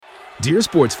Dear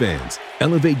sports fans,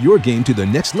 elevate your game to the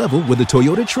next level with a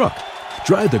Toyota truck.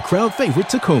 Drive the crowd favorite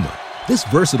Tacoma. This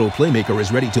versatile playmaker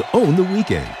is ready to own the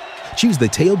weekend. Choose the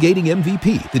tailgating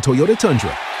MVP, the Toyota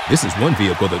Tundra. This is one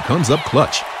vehicle that comes up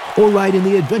clutch. Or ride in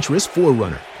the adventurous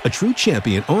 4Runner, a true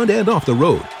champion on and off the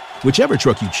road. Whichever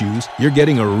truck you choose, you're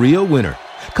getting a real winner.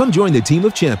 Come join the team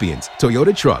of champions,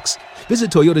 Toyota Trucks. Visit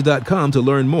Toyota.com to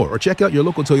learn more or check out your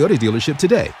local Toyota dealership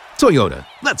today. Toyota,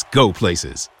 let's go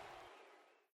places.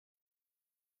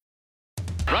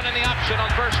 Running the option on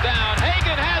first down.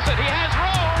 Hagan has it. He has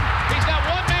room. He's got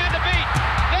one man to beat.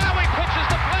 Now he pitches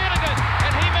to Flanagan,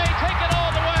 and he may take it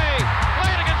all the way.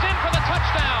 Flanagan's in for the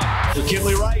touchdown.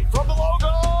 McKinley Wright from the logo.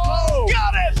 Oh,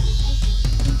 got it!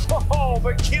 Oh,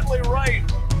 McKinley Wright.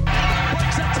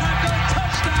 Breaks a tackle.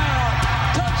 Touchdown.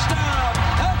 Touchdown.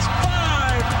 That's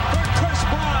 5 for Chris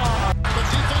Brown. The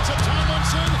defense of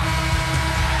Tomlinson.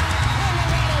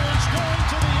 Colorado is going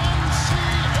to the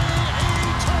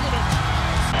NCAA tournament.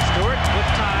 Stewart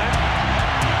with time.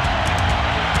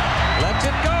 Lets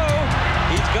it go.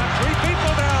 He's got 3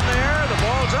 people down there. The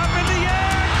ball's up in the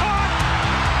air. Caught.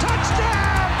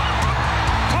 Touchdown.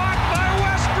 Caught by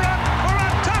Westbrook for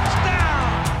a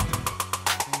touchdown.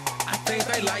 I think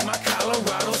they like my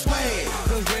Colorado swag.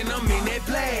 Cause when I'm in that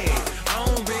play, I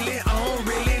don't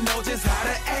really know just how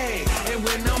to act. And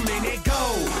when I'm in that go,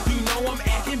 you know I'm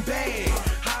acting bad.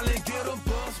 Holla, get a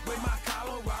bus with my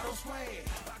Colorado swag.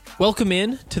 Welcome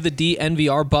in to the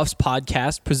DNVR Buffs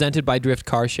podcast presented by Drift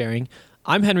Car Sharing.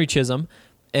 I'm Henry Chisholm,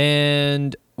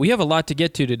 and we have a lot to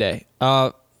get to today.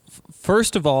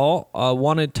 First of all, I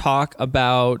want to talk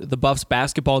about the Buffs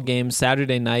basketball game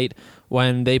Saturday night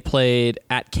when they played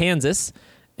at Kansas,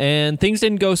 and things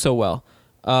didn't go so well.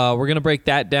 We're going to break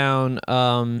that down.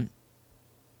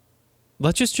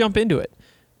 Let's just jump into it.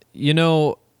 You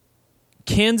know,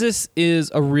 Kansas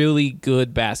is a really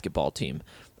good basketball team.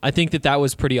 I think that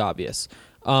was pretty obvious.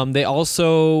 They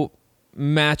also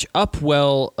match up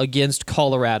well against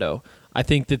Colorado. I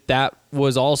think that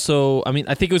was also, I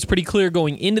think it was pretty clear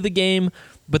going into the game,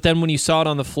 but then when you saw it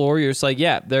on the floor, you're just like,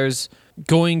 yeah, there's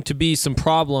going to be some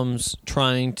problems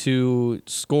trying to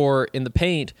score in the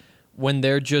paint when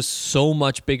they're just so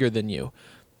much bigger than you.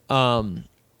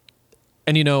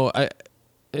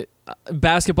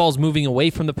 Basketball's moving away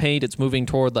from the paint. It's moving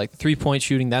toward like 3-point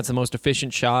shooting. That's the most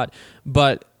efficient shot.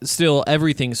 But still,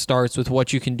 everything starts with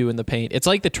what you can do in the paint. It's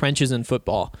like the trenches in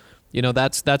football. You know,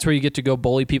 that's where you get to go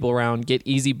bully people around, get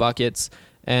easy buckets,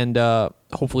 and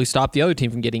hopefully stop the other team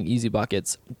from getting easy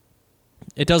buckets.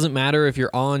 It doesn't matter if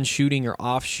you're on shooting or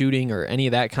off shooting or any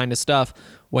of that kind of stuff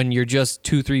when you're just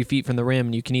 2-3 feet from the rim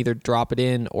and you can either drop it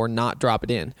in or not drop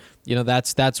it in. You know,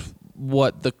 that's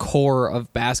what the core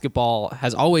of basketball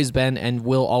has always been and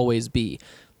will always be.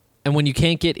 And when you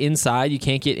can't get inside, you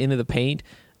can't get into the paint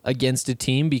against a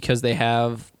team because they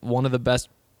have one of the best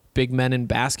big men in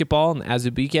basketball, and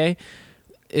Azubike,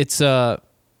 it's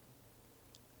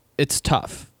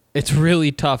tough. It's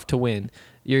really tough to win.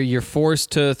 You're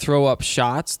forced to throw up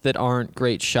shots that aren't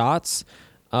great shots.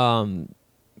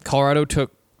 Colorado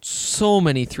took so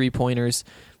many 3-pointers,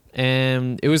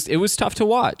 and it was tough to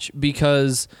watch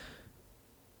because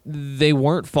they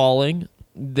weren't falling.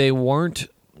 They weren't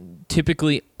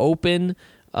typically open.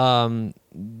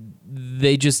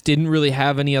 They just didn't really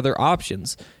have any other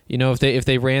options. You know, if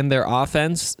they ran their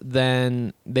offense,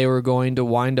 then they were going to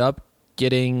wind up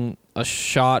getting a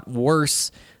shot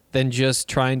worse than just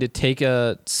trying to take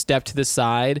a step to the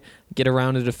side, get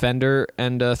around a defender,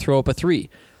 and throw up a 3,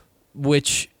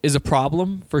 which is a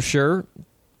problem for sure.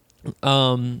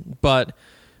 But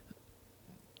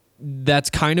that's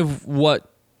kind of what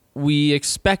we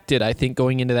expected, I think,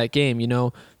 going into that game. You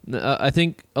know, I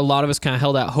think a lot of us kind of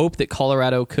held out hope that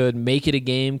Colorado could make it a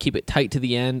game, keep it tight to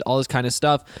the end, all this kind of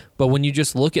stuff. But when you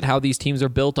just look at how these teams are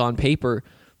built on paper,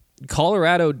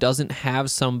 Colorado doesn't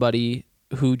have somebody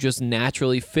who just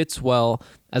naturally fits well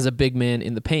as a big man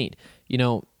in the paint. You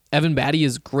know, Evan Batty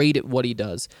is great at what he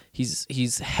does.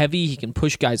 He's heavy. He can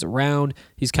push guys around.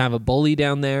 He's kind of a bully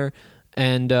down there.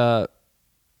 And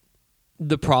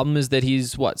the problem is that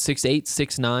he's, 6'8",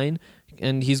 6'9",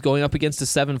 and he's going up against a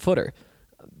 7-footer.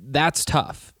 That's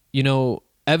tough. You know,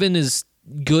 Evan is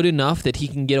good enough that he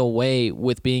can get away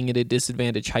with being at a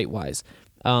disadvantage height-wise.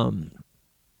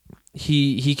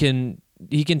 He can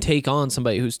take on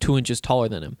somebody who's 2 inches taller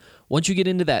than him. Once you get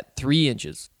into that 3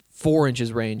 inches, 4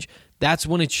 inches range, that's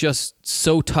when it's just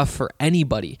so tough for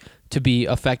anybody to be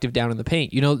effective down in the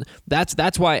paint. You know,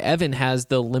 that's why Evan has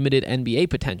the limited NBA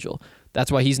potential. That's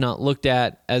why he's not looked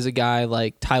at as a guy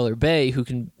like Tyler Bay who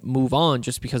can move on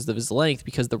just because of his length,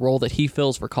 because the role that he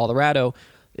fills for Colorado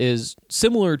is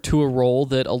similar to a role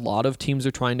that a lot of teams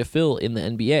are trying to fill in the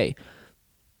NBA.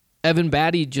 Evan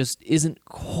Batty just isn't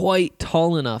quite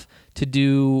tall enough to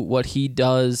do what he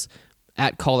does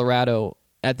at Colorado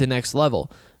at the next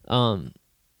level.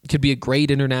 Could be a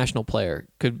great international player.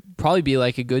 Could probably be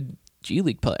like a good G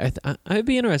League player. I'd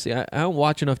be interested. I don't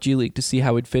watch enough G League to see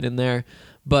how he'd fit in there,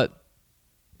 but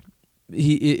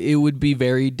it would be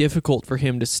very difficult for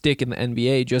him to stick in the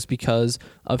NBA just because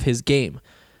of his game.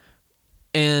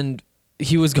 And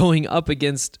he was going up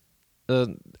against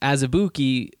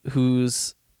Azubuike,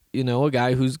 who's a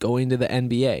guy who's going to the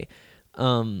NBA.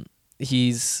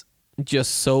 He's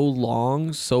just so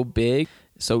long, so big,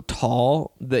 so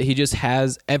tall that he just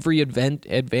has every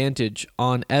advantage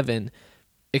on Evan,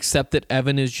 except that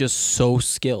Evan is just so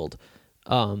skilled.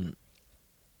 And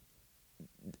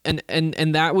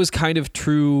that was kind of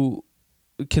true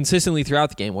consistently throughout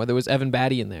the game, whether it was Evan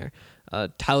Batty in there,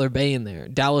 Tyler Bay in there,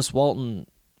 Dallas Walton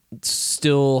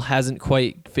still hasn't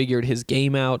quite figured his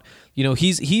game out.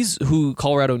 He's who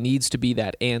Colorado needs to be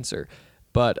that answer.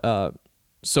 But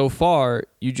so far,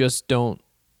 you just don't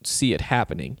see it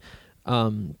happening.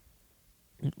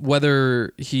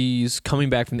 Whether he's coming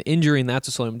back from the injury and that's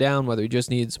to slow him down, whether he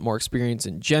just needs more experience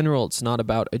in general, it's not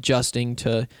about adjusting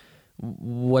to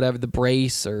whatever the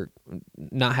brace or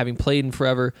not having played in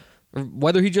forever, or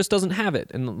whether he just doesn't have it.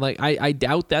 And I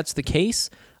doubt that's the case.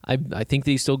 I think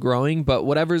that he's still growing, but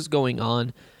whatever's going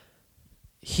on,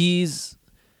 he's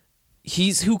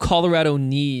who Colorado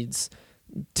needs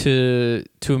to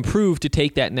improve, to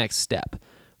take that next step.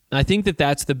 And I think that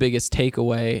that's the biggest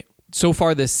takeaway so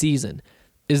far this season,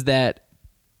 is that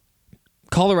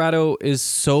Colorado is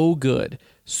so good,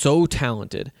 so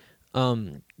talented,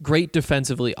 great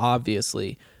defensively,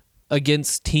 obviously,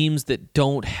 against teams that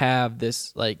don't have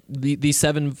this, like these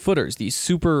 7-footers, these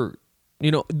super,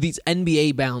 these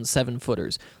NBA-bound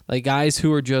 7-footers, like guys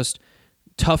who are just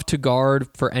tough to guard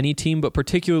for any team, but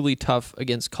particularly tough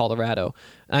against Colorado.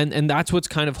 And that's what's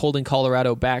kind of holding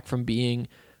Colorado back from being,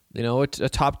 a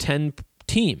top 10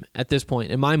 team at this point.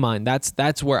 In my mind,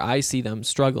 that's where I see them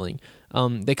struggling.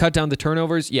 They cut down the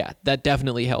turnovers. Yeah, that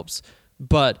definitely helps.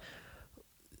 But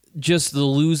just the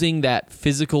losing that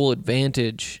physical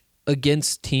advantage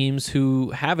against teams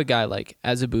who have a guy like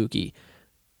Azubuike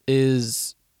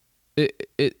is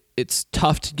it's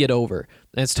tough to get over.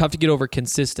 And it's tough to get over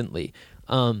consistently.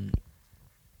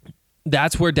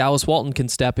 That's where Dallas Walton can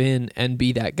step in and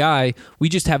be that guy. We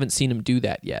just haven't seen him do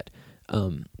that yet.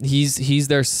 He's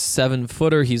their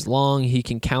 7-footer. He's long. He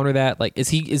can counter that. Like, is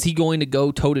he going to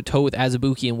go toe to toe with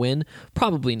Azubuike and win?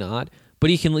 Probably not. But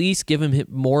he can at least give him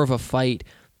more of a fight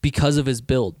because of his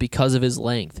build, because of his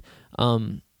length.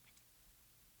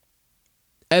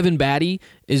 Evan Batty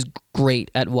is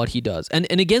great at what he does. And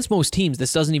against most teams,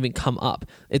 this doesn't even come up.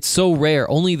 It's so rare.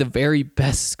 Only the very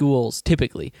best schools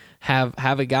typically have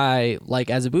a guy like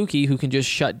Azubuike who can just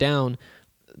shut down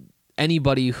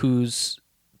anybody who's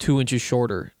 2 inches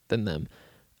shorter than them.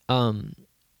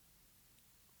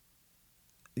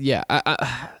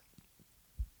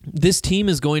 This team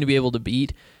is going to be able to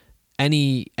beat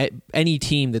any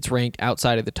team that's ranked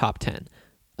outside of the top 10.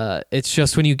 It's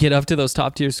just when you get up to those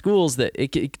top tier schools that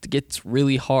it gets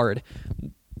really hard.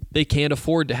 They can't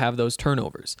afford to have those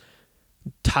turnovers.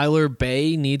 Tyler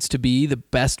Bay needs to be the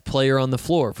best player on the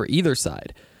floor for either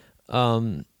side.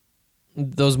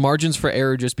 Those margins for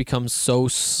error just become so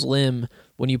slim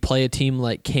when you play a team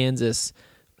like Kansas,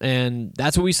 and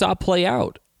that's what we saw play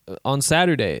out on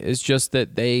Saturday. It's just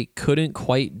that they couldn't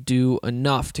quite do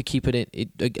enough to keep it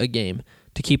a game,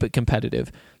 to keep it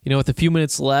competitive. With a few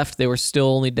minutes left, they were still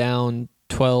only down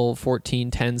 12, 14,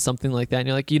 10, something like that. And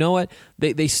you're like, you know what?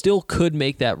 They still could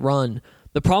make that run.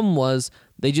 The problem was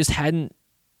they just hadn't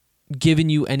given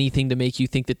you anything to make you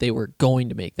think that they were going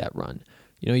to make that run.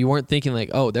 You weren't thinking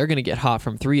like, oh, they're going to get hot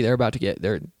from 3. They're about to get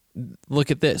there.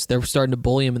 Look at this. They're starting to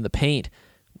bully them in the paint.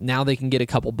 Now they can get a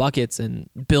couple buckets and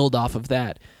build off of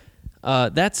that.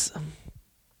 That's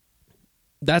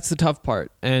the tough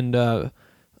part. And, the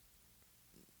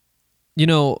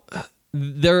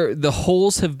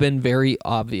holes have been very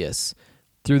obvious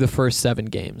through the first 7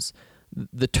 games.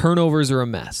 The turnovers are a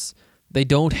mess. They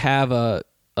don't have a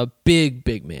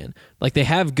big man. Like, they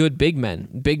have good big men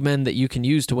that you can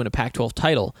use to win a Pac-12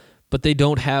 title, but they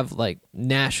don't have like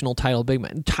national title big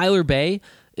men. Tyler Bay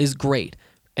is great,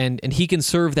 and he can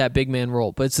serve that big man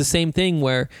role, but it's the same thing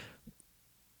where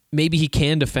maybe he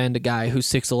can defend a guy who's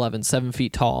 6'11", 7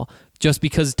 feet tall, just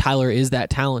because Tyler is that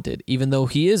talented, even though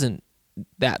he isn't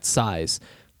that size.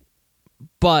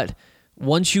 But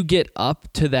once you get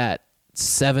up to that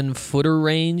 7-footer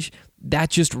range,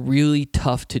 that's just really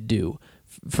tough to do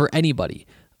for anybody.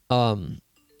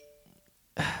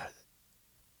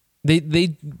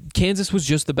 Kansas was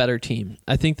just the better team.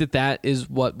 I think that is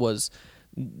what was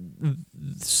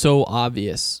so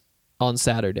obvious on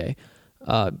Saturday.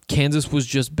 Kansas was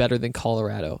just better than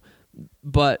Colorado,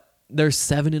 but they're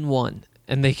 7-1,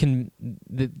 and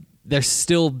they're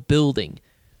still building.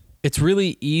 It's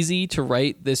really easy to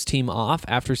write this team off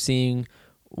after seeing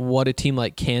what a team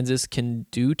like Kansas can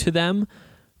do to them.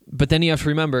 But then you have to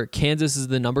remember, Kansas is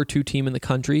the number 2 team in the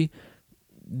country.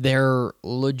 They're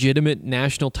legitimate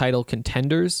national title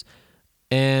contenders,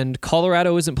 and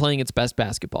Colorado isn't playing its best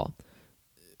basketball.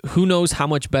 Who knows how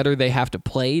much better they have to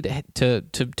play to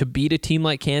beat a team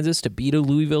like Kansas, to beat a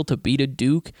Louisville, to beat a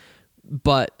Duke,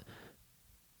 but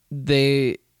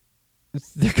they're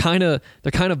kind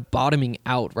of bottoming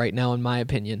out right now, in my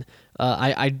opinion.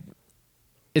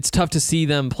 It's tough to see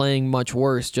them playing much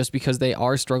worse just because they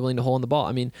are struggling to hold the ball.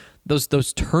 I mean, those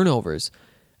turnovers,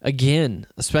 again,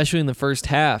 especially in the first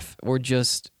half, were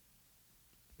just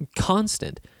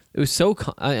constant. It was so.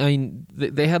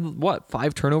 They had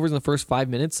 5 turnovers in the first 5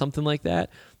 minutes, something like that,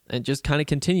 and just kind of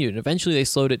continued. And eventually, they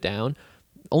slowed it down.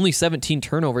 Only 17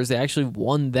 turnovers. They actually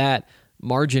won that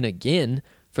margin again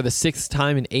for the 6th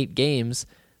time in 8 games.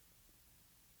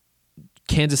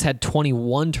 Kansas had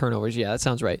 21 turnovers. Yeah, that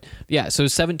sounds right. Yeah, so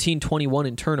 17-21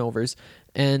 in turnovers,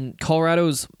 and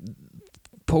Colorado's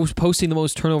posting the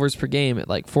most turnovers per game at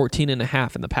like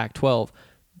 14.5 in the Pac-12.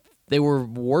 They were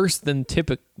worse than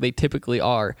they typically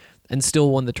are, and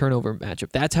still won the turnover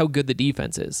matchup. That's how good the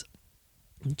defense is.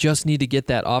 Just need to get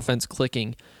that offense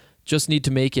clicking. Just need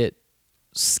to make it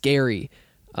scary.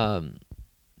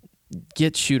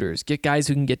 Get shooters. Get guys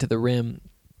who can get to the rim.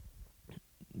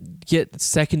 Get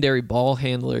secondary ball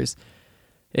handlers.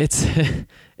 It's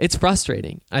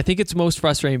frustrating. I think it's most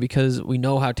frustrating because we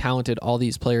know how talented all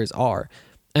these players are.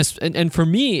 And for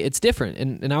me, it's different.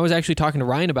 And I was actually talking to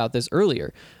Ryan about this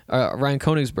earlier, Ryan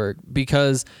Koenigsberg,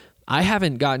 because I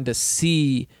haven't gotten to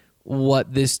see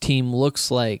what this team looks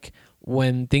like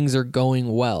when things are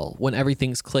going well, when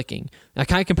everything's clicking. I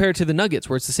kind of compare it to the Nuggets,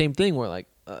 where it's the same thing, where like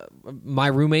my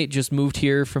roommate just moved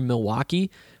here from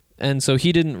Milwaukee, and so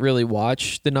he didn't really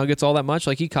watch the Nuggets all that much.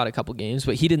 Like, he caught a couple games,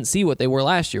 but he didn't see what they were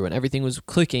last year when everything was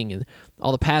clicking and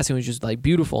all the passing was just like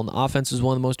beautiful and the offense was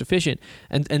one of the most efficient.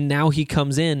 And now he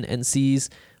comes in and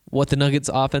sees what the Nuggets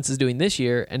offense is doing this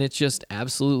year, and it's just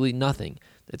absolutely nothing.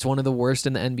 It's one of the worst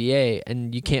in the NBA,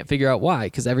 and you can't figure out why,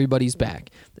 because everybody's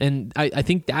back. And I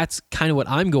think that's kind of what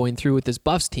I'm going through with this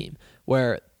Buffs team,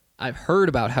 where I've heard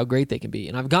about how great they can be,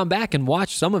 and I've gone back and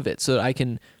watched some of it so that I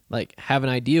can like have an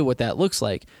idea what that looks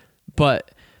like.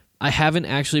 But I haven't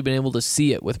actually been able to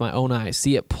see it with my own eyes,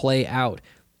 see it play out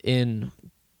in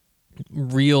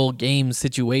real game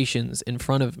situations in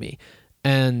front of me.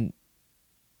 And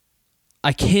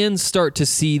I can start to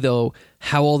see, though,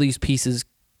 how all these pieces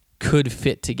could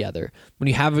fit together. When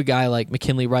you have a guy like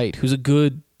McKinley Wright, who's a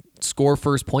good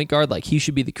score-first point guard, like he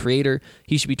should be the creator.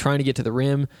 He should be trying to get to the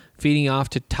rim, feeding off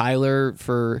to Tyler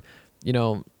for,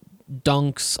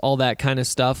 dunks, all that kind of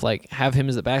stuff. Like, have him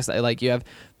as the backside. Like, you have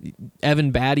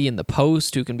Evan Batty in the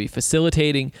post who can be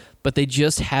facilitating, but they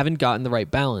just haven't gotten the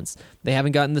right balance. They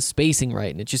haven't gotten the spacing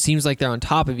right, and it just seems like they're on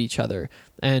top of each other.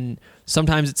 And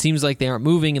sometimes it seems like they aren't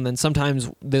moving, and then sometimes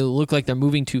they look like they're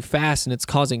moving too fast, and it's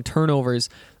causing turnovers.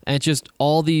 And it's just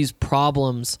all these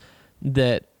problems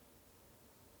that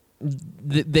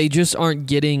they just aren't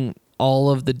getting all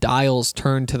of the dials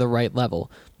turned to the right level.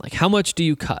 Like, how much do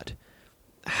you cut?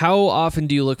 How often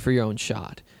do you look for your own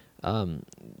shot?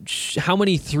 How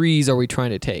many threes are we trying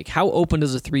to take? How open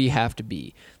does a three have to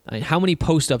be? I mean, how many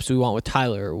post-ups do we want with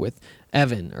Tyler or with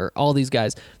Evan or all these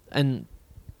guys? And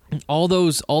all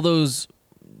those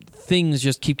things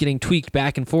just keep getting tweaked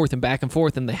back and forth, and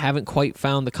they haven't quite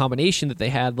found the combination that they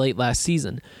had late last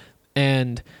season.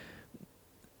 And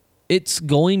it's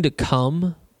going to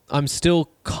come. I'm still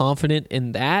confident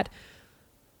in that.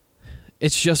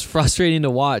 It's just frustrating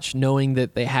to watch, knowing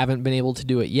that they haven't been able to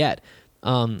do it yet.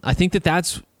 I think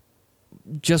that's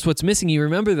just what's missing. You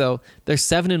remember, though, they're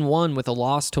 7-1 with a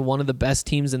loss to one of the best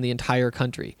teams in the entire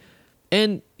country.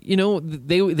 And,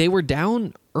 they were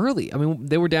down early. I mean,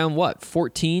 they were down,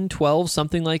 14, 12,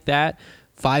 something like that,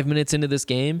 5 minutes into this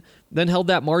game, then held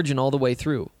that margin all the way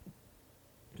through.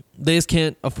 They just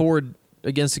can't afford,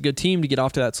 against a good team, to get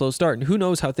off to that slow start. And who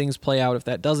knows how things play out if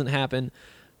that doesn't happen.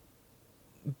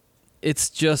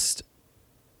 It's just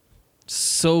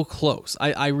so close.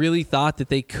 I really thought that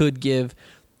they could give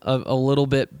a little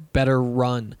bit better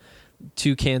run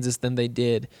to Kansas than they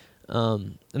did.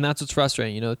 And that's what's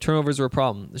frustrating. Turnovers were a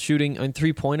problem. The shooting on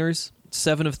 3-pointers,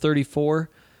 7 of 34.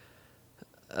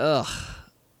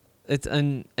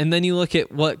 And then you look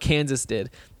at what Kansas did.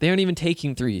 They aren't even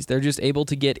taking threes. They're just able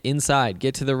to get inside,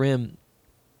 get to the rim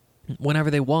whenever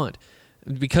they want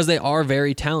because they are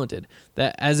very talented.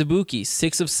 That Azubuike,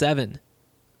 6 of 7.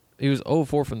 He was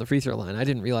 0-4 from the free throw line. I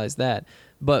didn't realize that.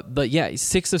 But yeah, he's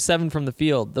 6 of 7 from the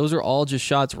field. Those are all just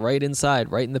shots right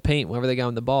inside, right in the paint whenever they got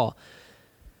on the ball.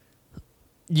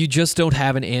 You just don't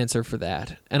have an answer for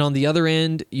that. And on the other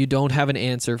end, you don't have an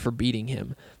answer for beating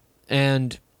him.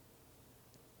 And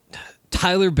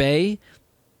Tyler Bey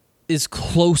is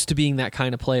close to being that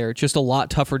kind of player. It's just a lot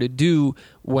tougher to do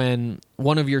when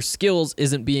one of your skills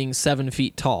isn't being 7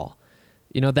 feet tall.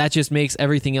 You know, that just makes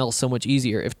everything else so much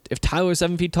easier. If Tyler's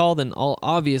 7 feet tall, then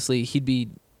obviously he'd be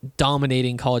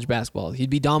dominating college basketball. He'd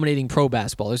be dominating pro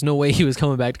basketball. There's no way he was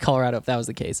coming back to Colorado if that was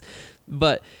the case.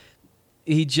 But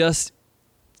he just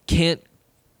can't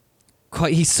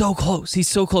quite. He's so close. He's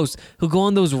so close. He'll go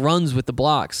on those runs with the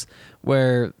blocks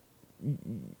where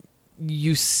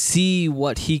you see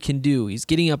what he can do. He's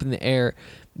getting up in the air.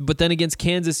 But then against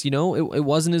Kansas, you know, it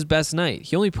wasn't his best night.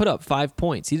 He only put up 5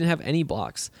 points. He didn't have any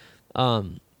blocks.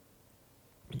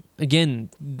 Again,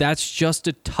 that's just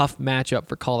a tough matchup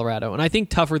for Colorado. And I think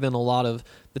tougher than a lot of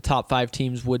the top 5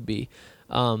 teams would be.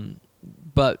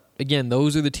 But again,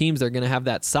 those are the teams that are going to have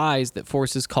that size that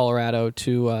forces Colorado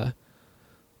to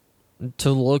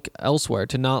look elsewhere,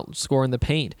 to not score in the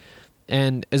paint.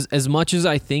 And as much as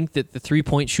I think that the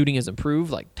 3-point shooting has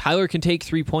improved, like Tyler can take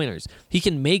 3-pointers. He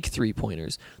can make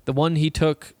 3-pointers. The one he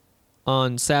took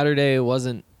on Saturday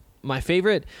wasn't my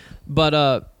favorite, but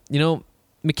you know,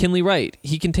 McKinley Wright,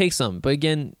 he can take some, but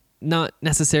again, not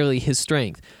necessarily his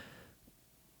strength.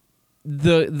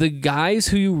 The guys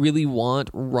who you really want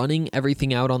running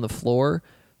everything out on the floor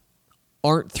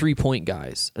aren't 3-point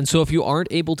guys. And so if you aren't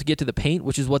able to get to the paint,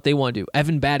 which is what they want to do,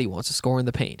 Evan Batty wants to score in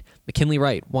the paint. McKinley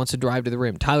Wright wants to drive to the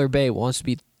rim. Tyler Bey wants to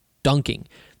be dunking.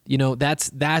 You know,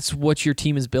 that's what your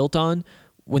team is built on.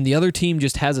 When the other team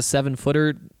just has a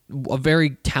 7-footer, a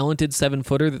very talented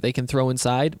 7-footer that they can throw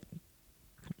inside,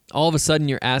 all of a sudden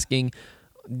you're asking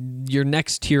your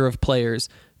next tier of players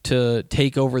to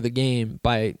take over the game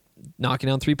by knocking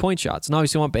down 3-point shots. And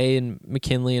obviously you want Bey and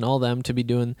McKinley and all them to be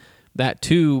doing that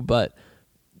too, but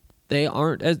they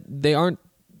aren't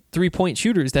 3-point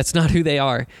shooters. That's not who they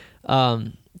are.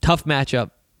 Tough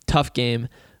matchup, tough game.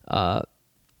 I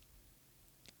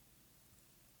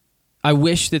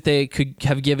wish that they could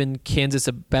have given Kansas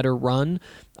a better run.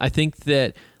 I think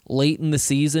that late in the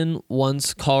season,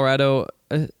 once Colorado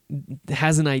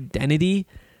has an identity,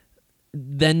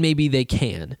 then maybe they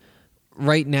can.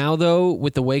 Right now, though,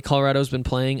 with the way Colorado's been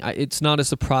playing, it's not a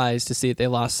surprise to see that they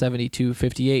lost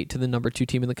 72-58 to the number 2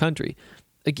 team in the country.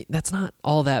 Again, that's not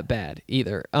all that bad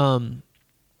either. I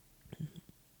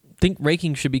think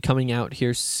rankings should be coming out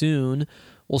here soon.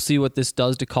 We'll see what this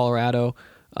does to Colorado.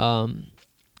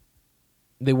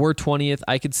 They were 20th.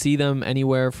 I could see them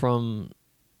anywhere from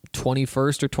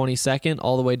 21st or 22nd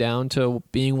all the way down to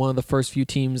being one of the first few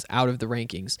teams out of the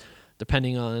rankings,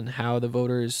 depending on how the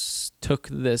voters took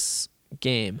this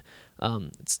game.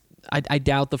 I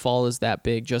doubt the fall is that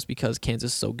big just because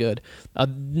Kansas is so good.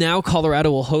 Now Colorado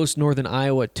will host Northern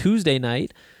Iowa Tuesday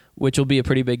night, which will be a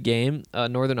pretty big game.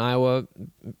 Northern Iowa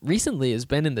recently has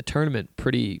been in the tournament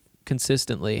pretty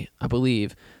consistently, I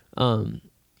believe.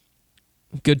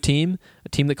 Good team, a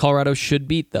team that Colorado should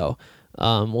beat, though.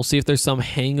 We'll see if there's some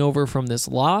hangover from this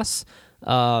loss.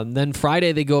 Then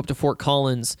Friday they go up to Fort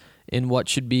Collins in what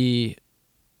should be,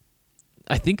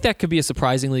 I think that could be a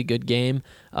surprisingly good game.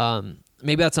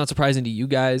 Maybe that's not surprising to you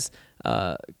guys.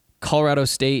 Colorado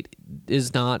State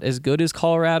is not as good as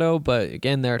Colorado, but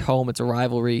again, they're at home. It's a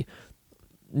rivalry.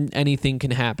 Anything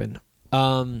can happen.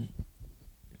 I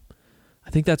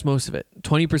think that's most of it.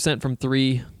 20% from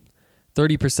 3,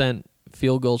 30%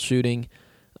 field goal shooting.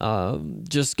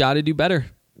 Just got to do better.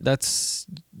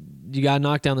 You got to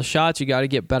knock down the shots. You got to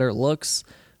get better looks.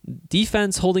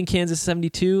 Defense holding Kansas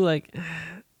 72, like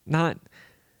not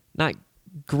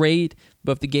great.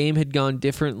 But if the game had gone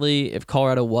differently, if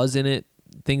Colorado was in it,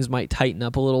 things might tighten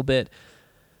up a little bit.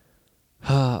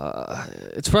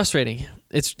 It's frustrating.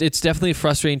 It's definitely a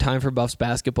frustrating time for Buffs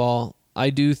basketball.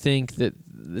 I do think that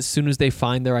as soon as they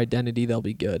find their identity, they'll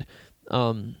be good.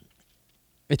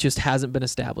 It just hasn't been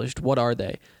established. What are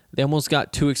they? They almost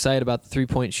got too excited about the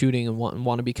 3-point shooting and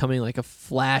want to becoming like a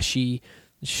flashy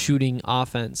shooting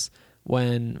offense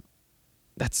when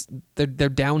they're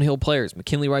downhill players.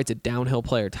 McKinley Wright's a downhill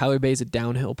player. Tyler Bey's a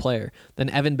downhill player. Then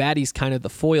Evan Batty's kind of the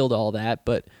foil to all that,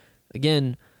 but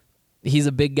again, he's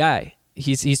a big guy.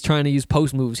 He's trying to use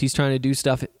post moves. He's trying to do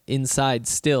stuff inside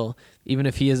still, even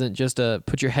if he isn't just a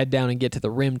put your head down and get to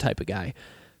the rim type of guy.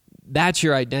 That's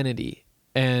your identity.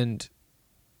 And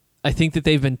I think that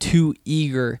they've been too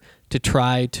eager to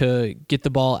try to get the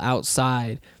ball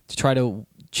outside, to try to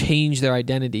change their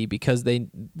identity, because they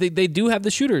do have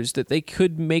the shooters that they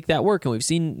could make that work. And we've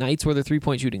seen nights where the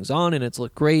 3-point shooting's on and it's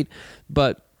looked great,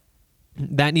 but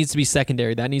that needs to be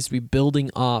secondary. That needs to be building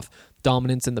off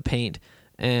dominance in the paint.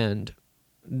 And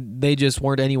they just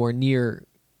weren't anywhere near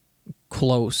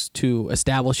close to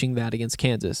establishing that against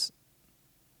Kansas.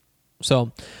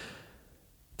 So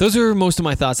those are most of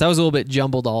my thoughts. That was a little bit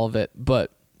jumbled, all of it,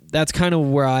 but that's kind of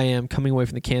where I am coming away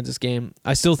from the Kansas game.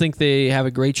 I still think they have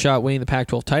a great shot winning the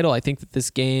Pac-12 title. I think that this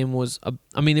game was,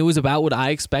 it was about what I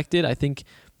expected. I think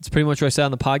it's pretty much what I said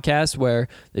on the podcast, where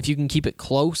if you can keep it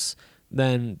close,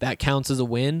 then that counts as a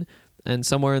win. And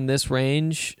somewhere in this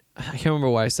range, I can't remember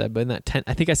what I said, but in that 10,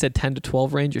 I think I said 10 to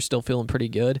 12 range, you're still feeling pretty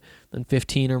good. Then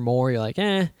 15 or more, you're like,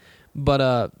 eh.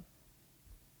 But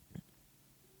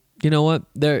you know what?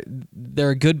 They're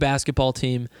a good basketball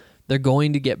team. They're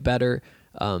going to get better.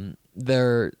 How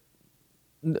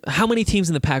many teams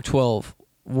in the Pac-12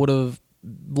 would have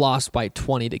lost by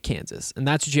 20 to Kansas? And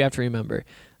that's what you have to remember.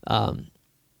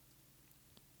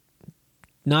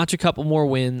 Notch a couple more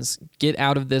wins, get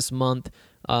out of this month.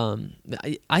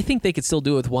 I think they could still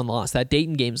do it with one loss. That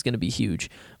Dayton game is going to be huge,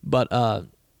 but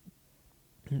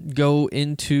go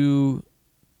into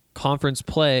conference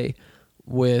play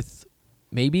with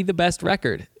maybe the best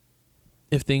record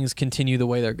if things continue the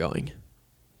way they're going.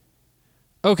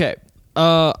 Okay,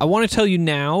 I want to tell you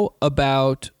now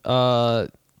about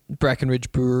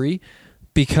Breckenridge Brewery,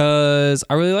 because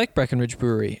I really like Breckenridge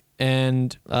Brewery,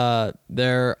 and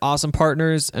they're awesome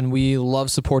partners, and we love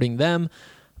supporting them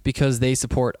because they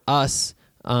support us.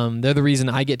 They're the reason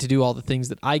I get to do all the things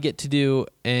that I get to do,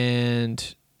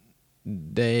 and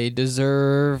they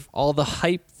deserve all the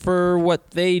hype for what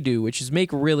they do, which is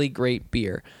make really great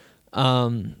beer.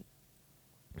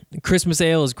 Christmas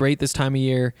Ale is great this time of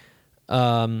year.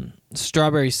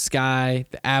 Strawberry Sky,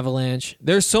 the Avalanche.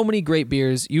 There's so many great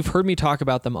beers. You've heard me talk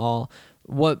about them all.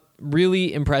 What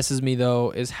really impresses me, though,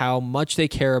 is how much they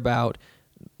care about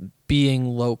being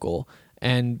local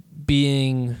and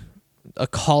being a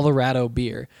Colorado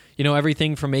beer. You know,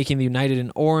 everything from making the United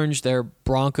in Orange, their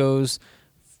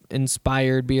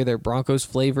Broncos-inspired beer, their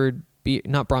Broncos-flavored beer.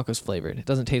 Not Broncos-flavored. It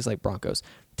doesn't taste like Broncos.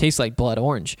 It tastes like blood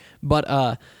orange.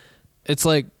 But it's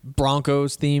like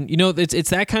Broncos themed. You know,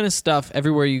 it's that kind of stuff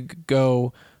everywhere you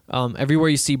go, everywhere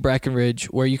you see Breckenridge,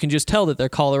 where you can just tell that they're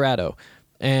Colorado.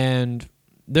 And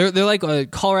they're like a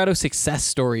Colorado success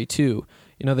story, too.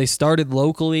 You know, they started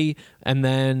locally, and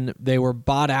then they were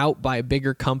bought out by a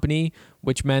bigger company,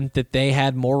 which meant that they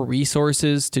had more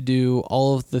resources to do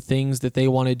all of the things that they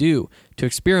want to do, to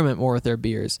experiment more with their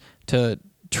beers, to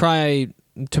try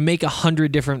to make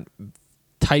 100 different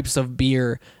types of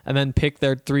beer, and then pick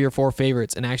their 3 or 4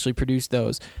 favorites and actually produce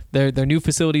those. Their new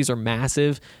facilities are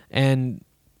massive, and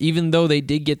even though they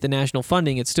did get the national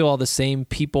funding, it's still all the same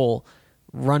people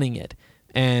running it.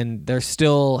 And they're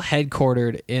still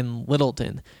headquartered in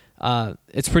Littleton.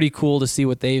 It's pretty cool to see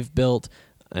what they've built,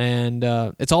 and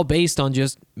it's all based on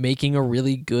just making a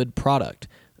really good product.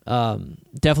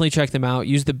 Definitely check them out.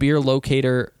 Use the beer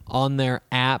locator on their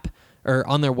app or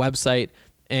on their website,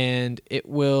 and it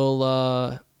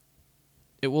will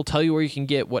tell you where you can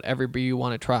get whatever beer you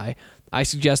want to try. I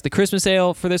suggest the Christmas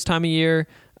Ale for this time of year.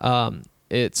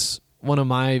 It's one of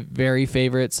my very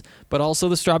favorites, but also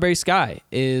the Strawberry Sky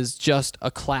is just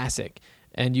a classic,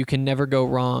 and you can never go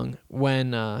wrong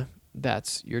when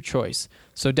that's your choice.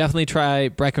 So definitely try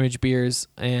Breckenridge beers,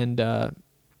 and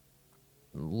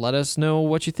let us know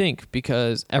what you think,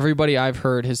 because everybody I've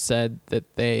heard has said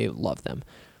that they love them.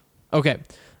 Okay,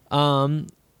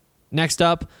 next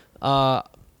up, I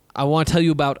want to tell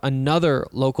you about another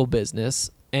local business,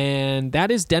 and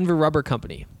that is Denver Rubber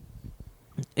Company.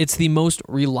 It's the most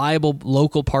reliable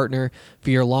local partner for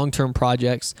your long-term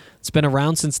projects. It's been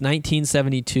around since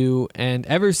 1972, and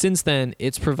ever since then,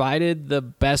 it's provided the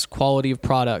best quality of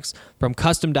products, from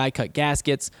custom die-cut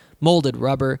gaskets, molded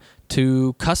rubber,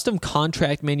 to custom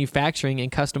contract manufacturing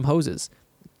and custom hoses.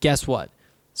 Guess what?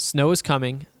 Snow is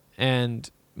coming,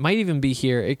 and might even be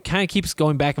here. It kind of keeps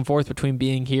going back and forth between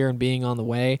being here and being on the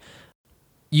way.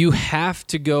 You have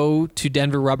to go to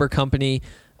Denver Rubber Company,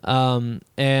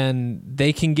 and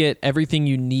they can get everything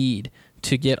you need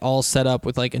to get all set up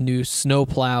with like a new snow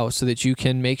plow, so that you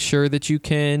can make sure that you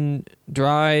can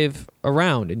drive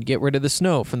around and get rid of the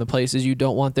snow from the places you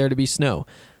don't want there to be snow.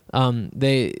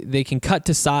 They can cut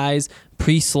to size,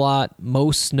 pre-slot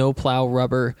most snow plow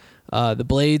rubber. The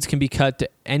blades can be cut to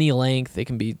any length. They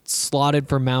can be slotted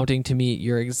for mounting to meet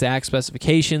your exact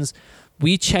specifications.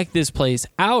 We checked this place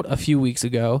out a few weeks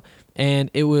ago, and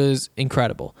it was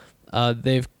incredible.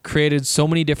 They've created so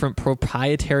many different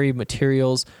proprietary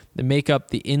materials that make up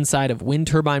the inside of wind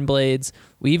turbine blades.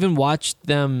 We even watched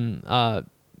them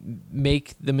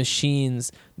make the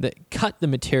machines that cut the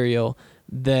material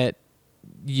that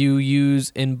you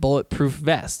use in bulletproof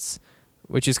vests,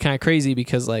 which is kind of crazy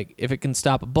because, like, if it can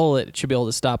stop a bullet, it should be able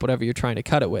to stop whatever you're trying to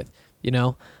cut it with, you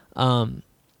know?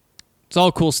 It's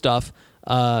all cool stuff.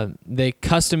 They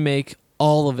custom make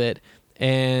all of it,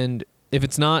 and if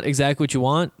it's not exactly what you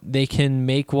want, they can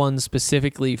make one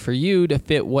specifically for you to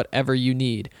fit whatever you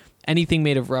need. Anything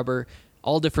made of rubber,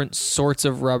 all different sorts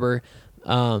of rubber.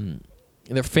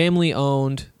 They're family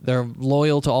owned. They're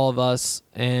loyal to all of us,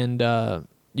 and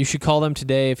you should call them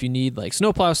today if you need like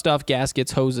snowplow stuff,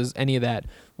 gaskets, hoses, any of that.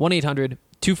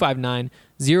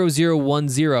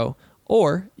 1-800-259-0010,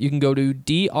 or you can go to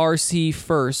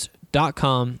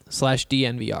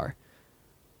drcfirst.com/DNVR.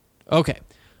 Okay.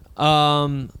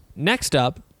 Next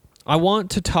up, I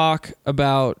want to talk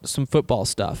about some football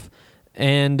stuff.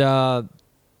 And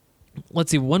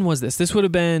let's see, when was this? This would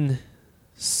have been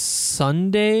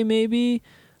Sunday, maybe?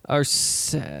 Or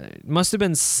must have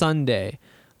been Sunday.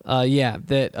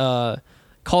 That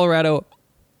Colorado,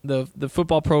 the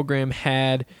football program,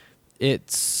 had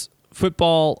its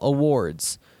football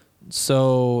awards.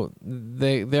 So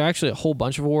they're actually a whole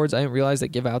bunch of awards. I didn't realize they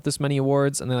give out this many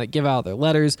awards, and they like give out their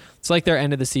letters. It's like their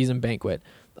end of the season banquet.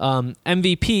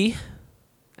 MVP,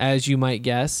 as you might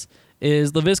guess,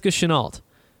 is Laviska Shenault.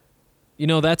 You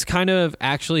know, that's kind of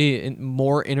actually a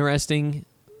more interesting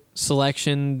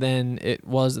selection than it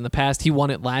was in the past. He won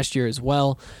it last year as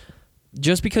well,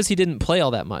 just because he didn't play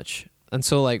all that much. And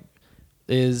so, like,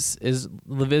 is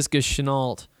Laviska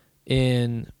Shenault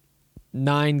in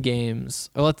 9 games,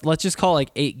 or let's just call it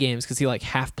like 8 games because he like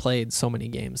half played so many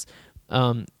games.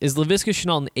 Is Laviska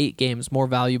Shenault in 8 games more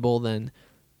valuable than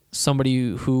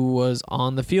somebody who was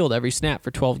on the field every snap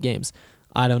for 12 games?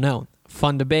 I don't know.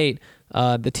 Fun debate.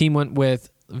 The team went with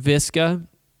Viska,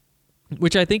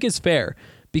 which I think is fair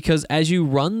because as you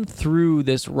run through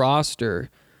this roster,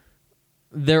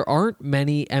 there aren't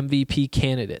many MVP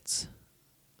candidates.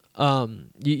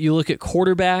 You look at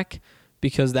quarterback,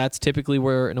 because that's typically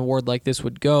where an award like this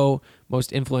would go,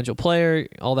 most influential player,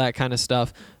 all that kind of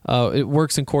stuff. It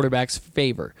works in quarterback's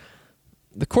favor.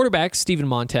 The quarterback, Steven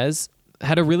Montez,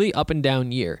 had a really up and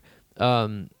down year.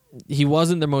 He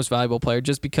wasn't their most valuable player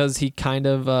just because he kind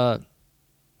of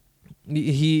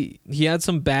he had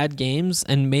some bad games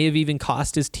and may have even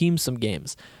cost his team some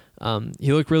games.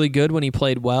 He looked really good when he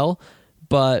played well,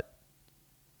 but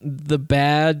the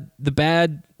bad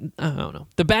I don't know.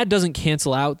 The bad doesn't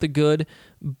cancel out the good,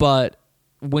 but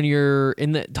when you're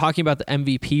talking about the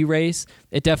MVP race,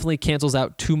 it definitely cancels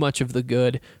out too much of the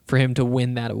good for him to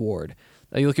win that award.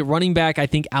 You look at running back, I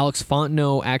think Alex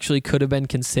Fontenot actually could have been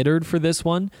considered for this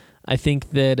one. I think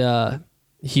that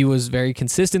he was very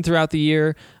consistent throughout the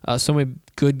year, so many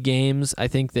good games. I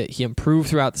think that he improved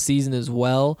throughout the season as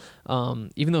well,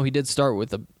 even though he did start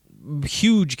with a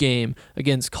huge game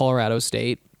against Colorado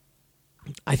State.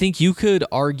 I think you could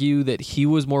argue that he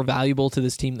was more valuable to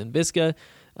this team than Viska.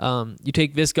 You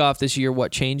take Viska off this year,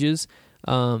 what changes?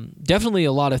 Definitely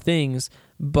a lot of things,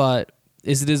 but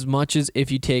is it as much as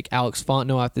if you take Alex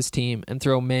Fontenot off this team and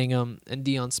throw Mangum and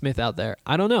Deion Smith out there?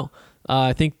 I don't know.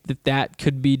 I think that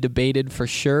could be debated for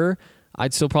sure.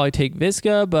 I'd still probably take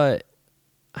Viska, but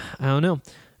I don't know.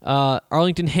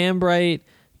 Arlington Hambright,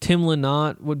 Tim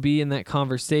Lynott would be in that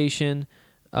conversation.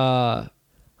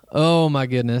 Oh my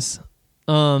goodness.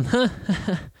 Okay,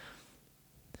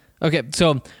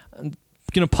 so I'm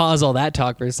going to pause all that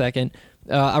talk for a second.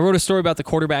 I wrote a story about the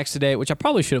quarterbacks today, which I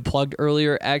probably should have plugged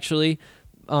earlier, actually.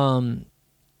 All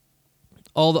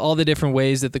the different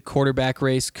ways that the quarterback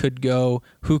race could go,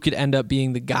 who could end up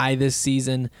being the guy this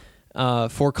season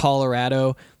for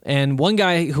Colorado. And one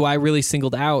guy who I really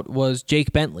singled out was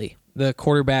Jake Bentley, the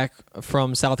quarterback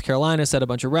from South Carolina, set a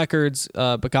bunch of records,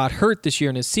 but got hurt this year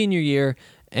in his senior year,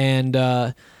 and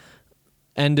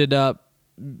ended up,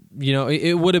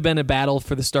 it would have been a battle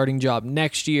for the starting job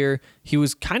next year. He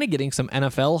was kind of getting some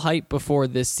NFL hype before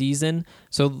this season.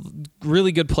 So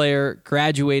really good player,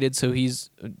 graduated, so he's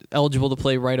eligible to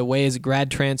play right away as a grad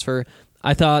transfer.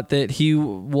 I thought that he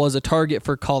was a target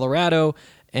for Colorado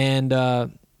and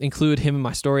included him in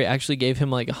my story. I actually gave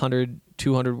him like 100,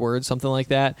 200 words, something like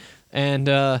that. And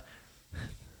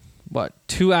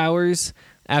 2 hours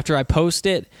after I post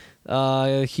it,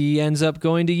 he ends up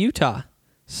going to Utah.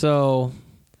 So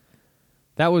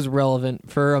that was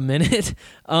relevant for a minute.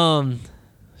 Shout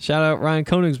out Ryan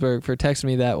Koenigsberg for texting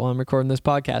me that while I'm recording this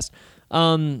podcast.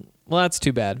 Well, that's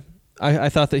too bad. I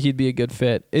thought that he'd be a good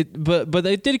fit. But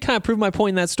it did kind of prove my point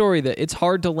in that story that it's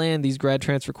hard to land these grad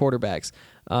transfer quarterbacks.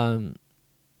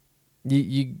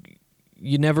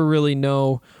 You never really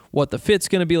know what the fit's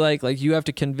going to be like. Like, you have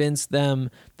to convince them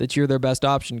that you're their best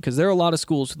option, because there are a lot of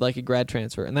schools who like a grad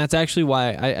transfer, and that's actually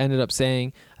why I ended up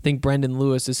saying I think Brendan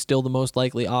Lewis is still the most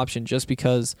likely option, just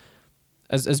because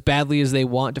as badly as they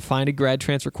want to find a grad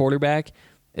transfer quarterback,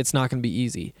 it's not going to be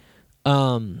easy.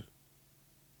 That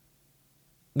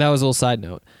was a little side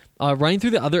note. Running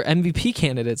through the other MVP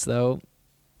candidates, though,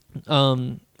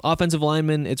 offensive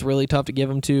linemen, it's really tough to give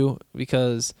them to,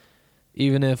 because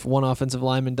even if one offensive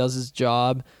lineman does his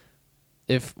job,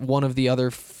 if one of the other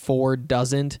four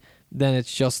doesn't, then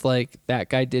it's just like that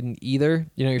guy didn't either.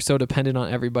 You know, you're so dependent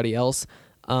on everybody else.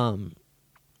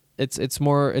 It's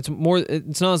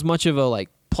not as much of a like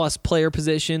plus player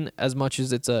position as much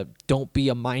as it's a don't be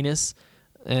a minus.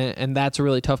 And that's a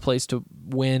really tough place to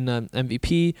win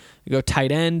MVP. You go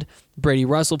tight end. Brady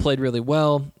Russell played really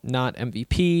well, not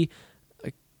MVP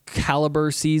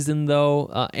caliber season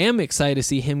though. Am excited to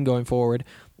see him going forward.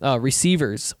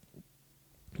 Receivers.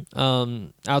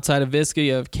 Outside of Visca,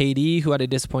 you have KD, who had a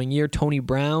disappointing year. Tony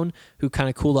Brown, who kind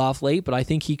of cooled off late, but I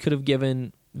think he could have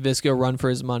given Visca a run for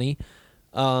his money.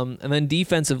 And then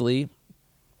defensively,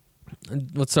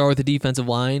 let's start with the defensive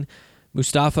line.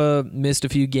 Mustafa missed a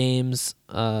few games.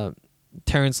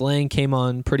 Terrence Lang came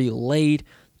on pretty late.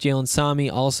 Jalen Sami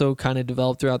also kind of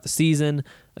developed throughout the season.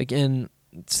 Again,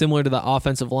 similar to the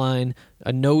offensive line,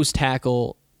 a nose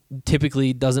tackle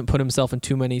typically doesn't put himself in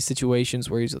too many situations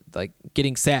where he's like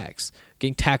getting sacks,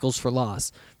 getting tackles for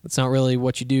loss. That's not really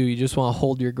what you do. You just want to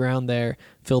hold your ground there,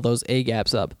 fill those A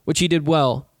gaps up, which he did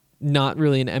well. Not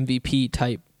really an MVP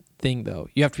type thing though.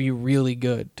 You have to be really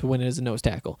good to win it as a nose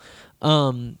tackle.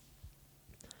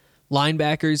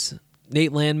 Linebackers,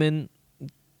 Nate Landman,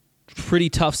 pretty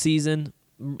tough season.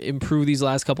 Improved these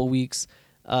last couple weeks.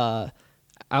 John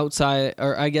Van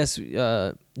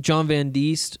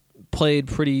Diest played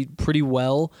pretty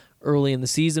well early in the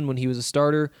season when he was a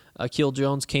starter. Akeel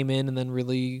Jones came in and then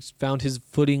really found his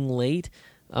footing late.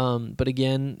 But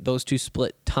again, those two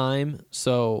split time.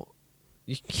 So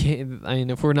you can't,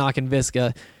 if we're knocking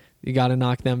Visca, you got to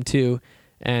knock them too.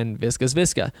 And Visca's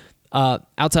Visca.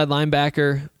 Outside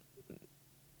linebacker,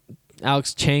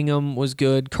 Alex Changham was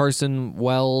good. Carson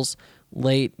Wells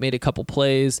late, made a couple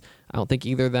plays. I don't think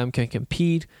either of them can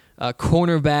compete.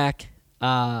 Cornerback,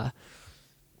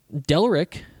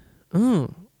 Delrick.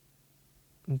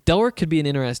 Delrick could be an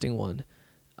interesting one.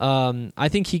 I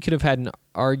think he could have had an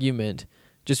argument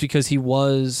just because he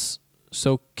was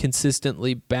so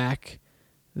consistently back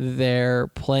there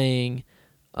playing.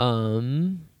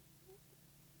 Yeah,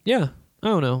 I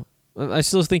don't know. I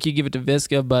still think you give it to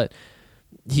Visca, but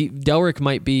Delrick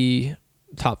might be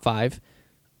top 5.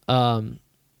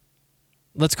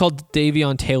 Let's call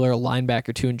Davion Taylor a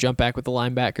linebacker too and jump back with the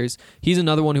linebackers. He's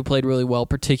another one who played really well,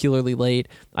 particularly late.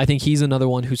 I think he's another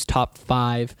one who's top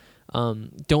 5. Don't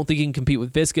think he can compete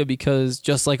with Visca because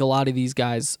just like a lot of these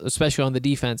guys, especially on the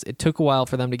defense, it took a while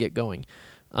for them to get going.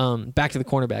 Back to the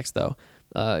cornerbacks though.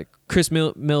 Chris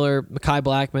Miller, Mekhi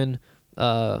Blackman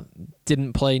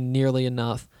didn't play nearly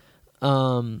enough.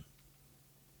 Tariq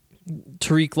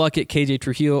Luckett, KJ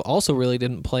Trujillo also really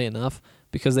didn't play enough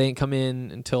because they didn't come in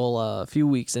until a few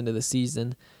weeks into the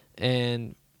season.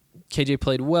 And KJ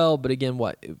played well, but again,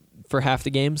 for half the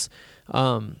games?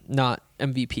 Not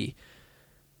MVP.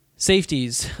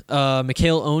 Safeties,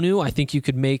 Mikhail Onu, I think you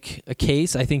could make a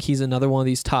case. I think he's another one of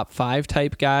these top 5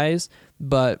 type guys,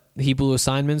 but he blew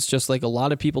assignments just like a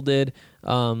lot of people did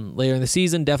later in the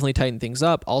season. Definitely tightened things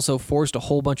up. Also forced a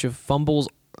whole bunch of fumbles,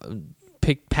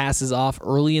 picked passes off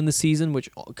early in the season, which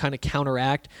kind of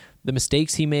counteract the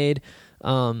mistakes he made.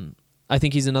 I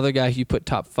think he's another guy who you put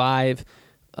top 5.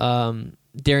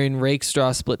 Darian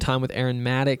Rakestraw split time with Aaron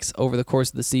Maddox over the course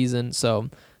of the season,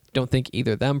 so don't think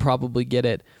either of them probably get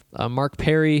it. Mark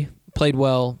Perry played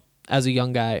well as a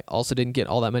young guy, also didn't get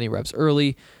all that many reps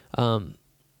early. Could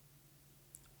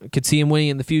see him winning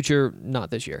in the future, not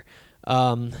this year.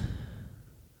 So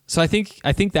I think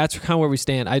that's kind of where we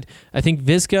stand. I think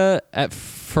Visca at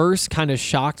first kind of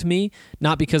shocked me,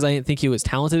 not because I didn't think he was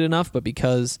talented enough, but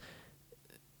because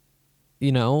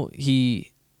he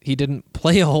didn't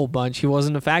play a whole bunch. He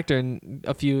wasn't a factor in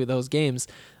a few of those games.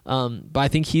 But I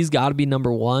think he's got to be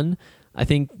number 1. I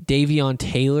think Davion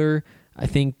Taylor. I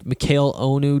think Mikhail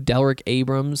Onu, Delrick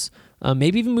Abrams,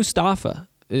 maybe even Mustafa,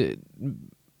 and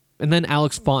then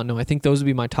Alex Fontenot. I think those would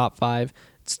be my top 5.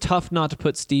 It's tough not to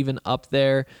put Steven up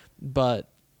there, but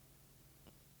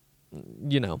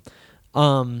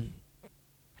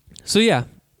so yeah,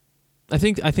 I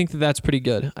think that that's pretty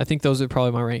good. I think those are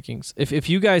probably my rankings. If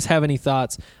you guys have any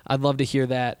thoughts, I'd love to hear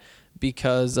that,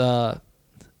 because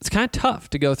it's kind of tough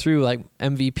to go through like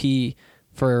MVP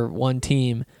for one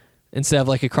team instead of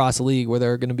like across the league where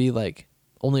there are going to be like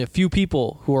only a few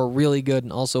people who are really good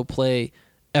and also play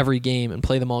every game and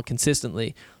play them all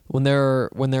consistently. When there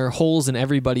are holes in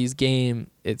everybody's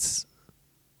game, it's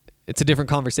a different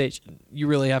conversation. You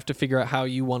really have to figure out how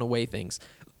you want to weigh things.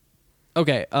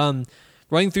 Okay,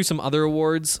 running through some other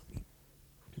awards.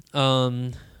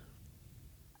 I'm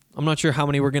not sure how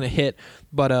many we're going to hit,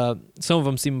 but some of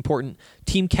them seem important.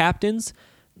 Team captains.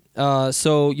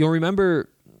 So you'll remember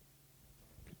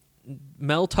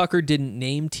Mel Tucker didn't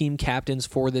name team captains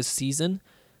for this season.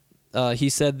 He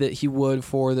said that he would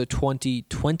for the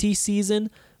 2020 season,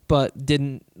 but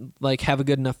didn't like have a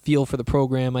good enough feel for the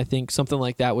program. I think something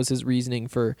like that was his reasoning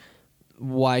for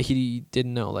why he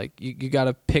didn't know. Like you got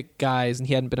to pick guys, and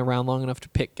he hadn't been around long enough to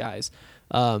pick guys.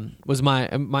 Was my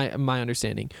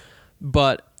understanding.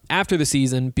 But after the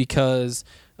season, because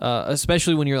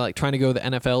especially when you're like trying to go to the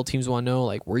NFL, teams want to know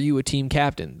like, were you a team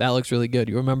captain? That looks really good.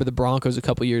 You remember the Broncos a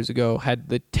couple years ago had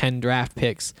the 10 draft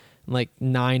picks, and like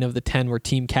 9 of the 10 were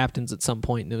team captains at some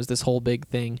point, and it was this whole big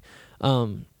thing.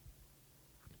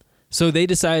 So they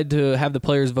decided to have the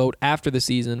players vote after the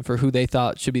season for who they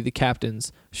thought should be the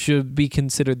captains, should be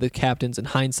considered the captains in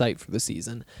hindsight for the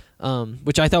season,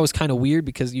 which I thought was kind of weird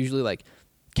because usually like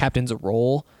captain's a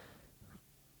role.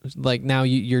 Like now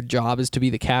your job is to be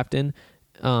the captain,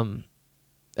 and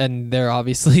they're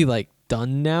obviously like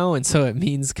done now, and so it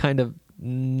means kind of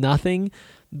nothing.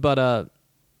 But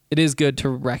it is good to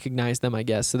recognize them, I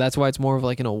guess. So that's why it's more of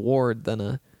like an award than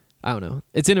a, I don't know.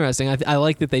 It's interesting. I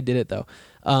like that they did it though.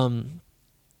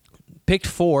 Picked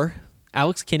 4,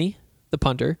 Alex Kinney, the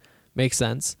punter, makes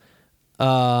sense.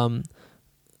 Then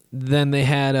they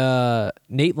had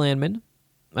Nate Landman.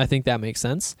 I think that makes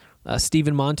sense.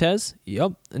 Steven Montez,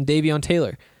 yep, and Davion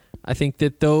Taylor. I think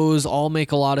that those all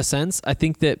make a lot of sense. I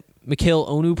think that Mikhail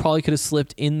Onu probably could have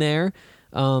slipped in there.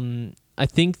 I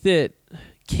think that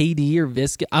KD or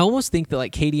Visca, I almost think that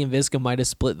like KD and Visca might have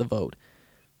split the vote.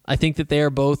 I think that they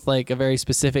are both like a very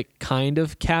specific kind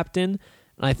of captain,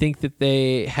 and I think that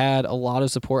they had a lot of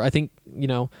support. I think,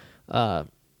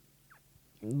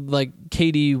 like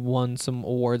KD won some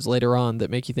awards later on that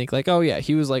make you think like, oh yeah,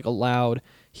 he was like allowed,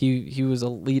 he was a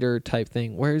leader type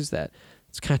thing. Where is that?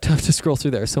 It's kind of tough to scroll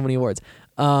through there. So many awards.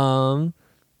 KD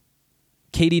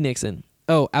Nixon.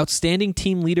 Oh, outstanding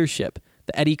team leadership.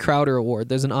 The Eddie Crowder Award.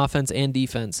 There's an offense and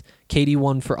defense. KD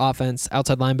won for offense.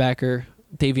 Outside linebacker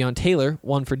Davion Taylor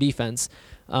won for defense.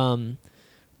 So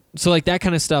like that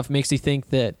kind of stuff makes you think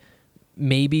that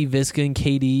maybe Visca and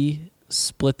KD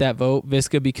split that vote.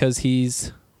 Visca because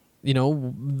he's, the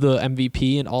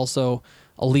MVP and also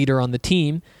a leader on the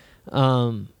team.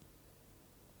 But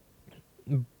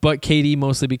KD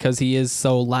mostly because he is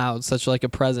so loud, such like a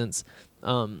presence.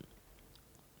 I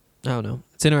don't know.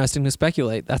 It's interesting to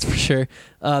speculate, that's for sure.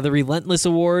 The Relentless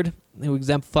Award, who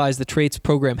exemplifies the traits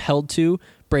program held to,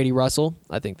 Brady Russell.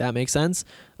 I think that makes sense.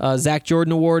 Zach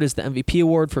Jordan Award is the MVP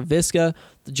award for Visca.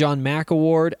 The John Mack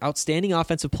Award, Outstanding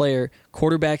Offensive Player,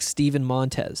 quarterback Steven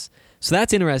Montez. So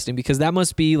that's interesting because that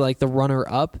must be like the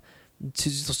runner-up.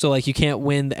 So like you can't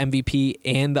win the MVP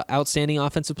and the Outstanding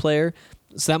Offensive Player.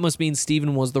 So that must mean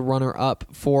Steven was the runner-up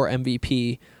for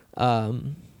MVP.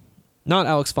 Not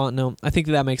Alex Fontenot. I think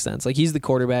that makes sense. Like he's the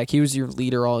quarterback. He was your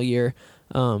leader all year.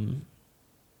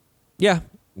 Yeah,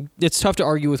 it's tough to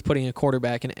argue with putting a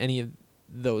quarterback in any of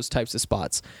those types of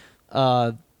spots.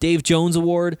 Dave Jones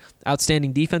Award,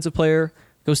 Outstanding Defensive Player,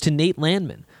 goes to Nate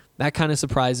Landman. That kind of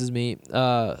surprises me.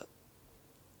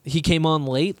 He came on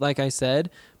late, like I said,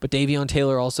 but Davion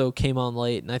Taylor also came on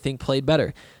late and I think played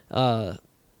better. Mikhail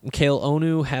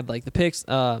Onu had like the picks.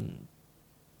 I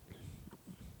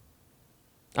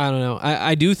don't know.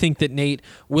 I do think that Nate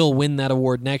will win that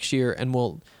award next year and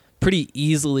will pretty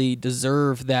easily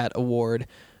deserve that award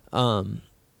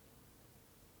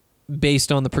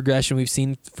based on the progression we've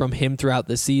seen from him throughout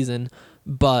the season.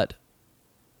 But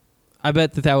I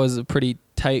bet that was a pretty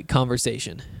tight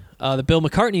conversation. The Bill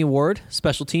McCartney Award,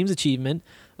 Special Teams Achievement,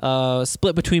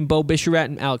 split between Bo Bisharat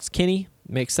and Alex Kinney.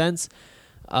 Makes sense.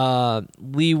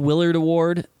 Lee Willard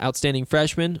Award, Outstanding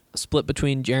Freshman, split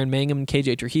between Jaron Mangum and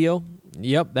KJ Trujillo.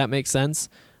 Yep, that makes sense.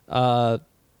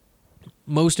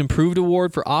 Most Improved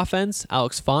Award for Offense,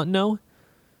 Alex Fontenot.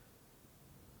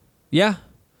 Yeah,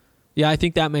 I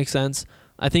think that makes sense.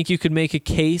 I think you could make a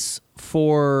case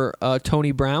for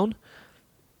Tony Brown.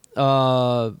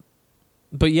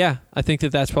 But yeah, I think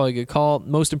that's probably a good call.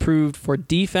 Most Improved for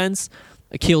Defense,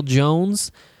 Akil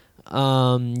Jones.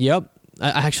 Yep.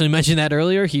 I actually mentioned that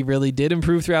earlier. He really did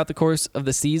improve throughout the course of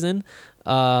the season.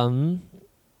 I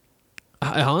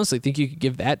honestly think you could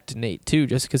give that to Nate too,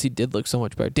 just because he did look so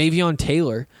much better. Davion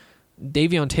Taylor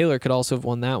could also have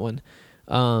won that one,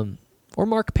 or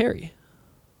Mark Perry.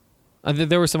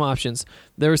 There were some options.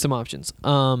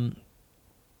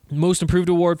 Most improved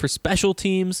award for special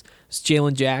teams is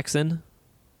Jalen Jackson.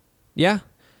 Yeah,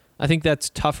 I think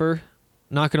that's tougher.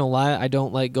 Not gonna lie, I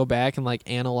don't go back and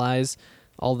analyze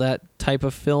all that type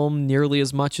of film nearly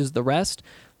as much as the rest.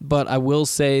 But I will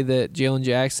say that Jalen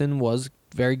Jackson was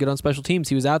very good on special teams.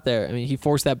 He was out there. I mean, he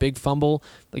forced that big fumble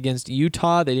against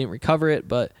Utah. They didn't recover it,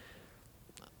 but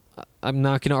I'm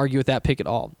not going to argue with that pick at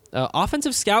all.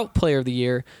 Offensive Scout Player of the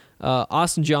Year,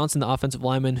 Austin Johnson, the offensive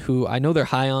lineman, who I know they're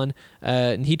high on,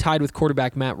 and he tied with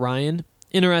quarterback Matt Ryan.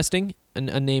 Interesting,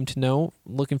 a name to know.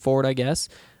 Looking forward, I guess.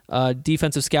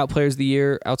 Defensive Scout Players of the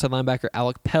Year, outside linebacker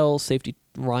Alec Pell, safety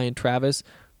Ryan Travis.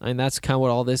 I mean, that's kind of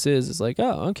what all this is. It's like,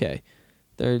 oh, okay.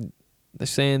 They're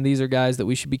saying these are guys that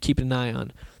we should be keeping an eye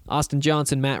on. Austin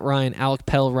Johnson, Matt Ryan, Alec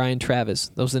Pell, Ryan Travis.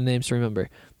 Those are the names to remember.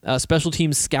 Special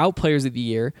Teams Scout Players of the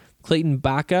Year, Clayton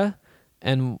Baca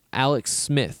and Alex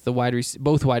Smith,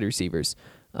 both wide receivers.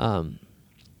 I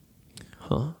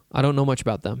don't know much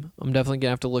about them. I'm definitely going to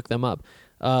have to look them up.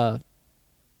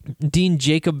 Dean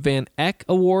Jacob Van Eck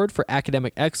Award for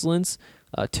Academic Excellence,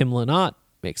 Tim Lynott,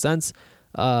 makes sense.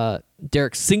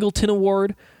 Derek Singleton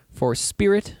Award for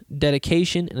Spirit,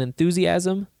 Dedication, and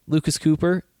Enthusiasm, Lucas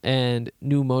Cooper and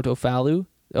Numoto Falu.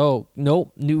 Oh,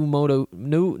 no, Numoto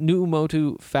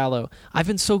Fallo. I've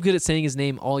been so good at saying his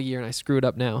name all year, and I screw it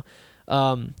up now.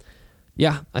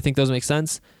 Yeah, I think those make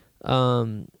sense.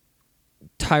 Tyrone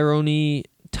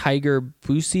Tiger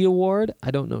Busey Award.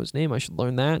 I don't know his name. I should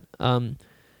learn that.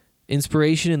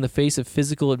 Inspiration in the Face of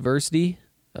Physical Adversity,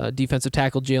 defensive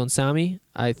tackle Jalen Sami.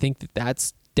 I think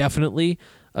that's definitely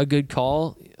a good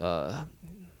call.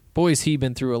 Boy's he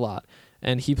been through a lot,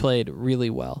 and he played really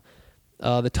well.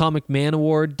 The Tom McMahon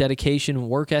Award, Dedication and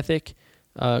Work Ethic,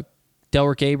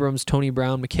 Delrick Abrams, Tony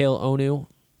Brown, Mikhail Onu.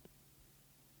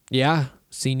 Yeah,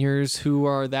 seniors who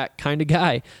are that kind of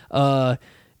guy.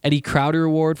 Eddie Crowder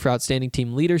Award for Outstanding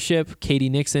Team Leadership, Katie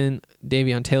Nixon,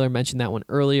 Davion Taylor mentioned that one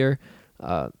earlier.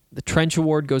 The Trench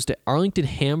Award goes to Arlington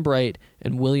Hambright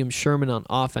and William Sherman on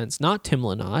offense, not Tim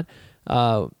Lynott.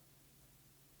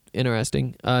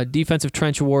 Interesting. Defensive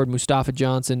Trench Award, Mustafa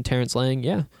Johnson, Terrence Lang.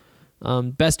 Yeah.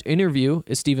 Best Interview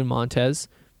is Steven Montez.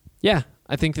 Yeah,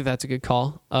 I think that's a good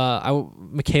call.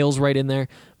 Mikhail's right in there,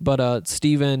 but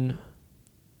Steven,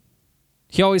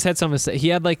 he always had something to say. He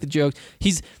had the joke.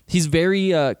 He's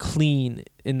very clean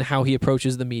in how he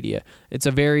approaches the media. It's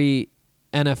a very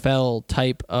NFL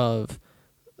type of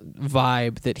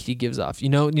vibe that he gives off.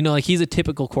 He's a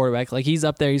typical quarterback. He's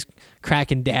up there, he's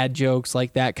cracking dad jokes,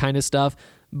 that kind of stuff,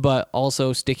 but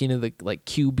also sticking to the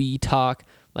QB talk,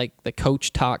 the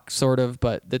coach talk sort of,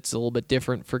 but that's a little bit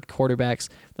different for quarterbacks.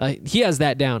 He has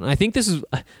that down. And I think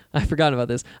I forgot about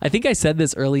this. I think I said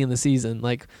this early in the season,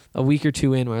 a week or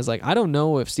two in, where I was like, I don't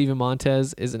know if Steven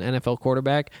Montez is an NFL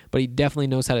quarterback, but he definitely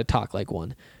knows how to talk like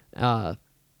one.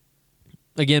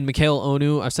 Again, Mikhail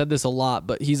Onu, I've said this a lot,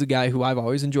 but he's a guy who I've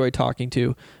always enjoyed talking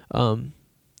to.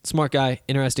 Smart guy,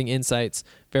 interesting insights,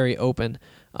 very open.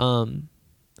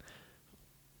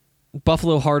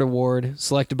 Buffalo Heart Award,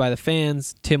 selected by the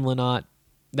fans, Tim Lynott.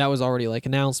 That was already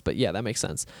announced, but yeah, that makes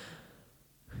sense.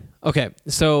 Okay,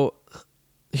 so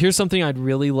here's something I'd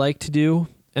really like to do,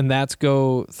 and that's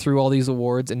go through all these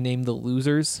awards and name the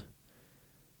losers.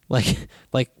 Like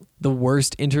the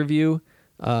worst interview,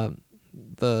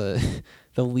 the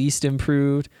least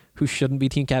improved, who shouldn't be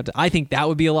team captain. I think that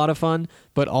would be a lot of fun,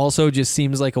 but also just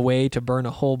seems like a way to burn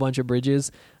a whole bunch of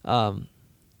bridges. I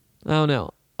don't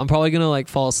know. I'm probably going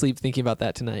to fall asleep thinking about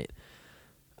that tonight.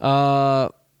 I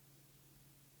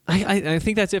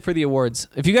think that's it for the awards.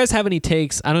 If you guys have any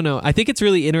takes, I don't know. I think it's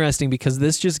really interesting because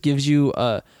this just gives you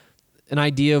an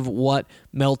idea of what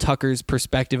Mel Tucker's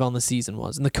perspective on the season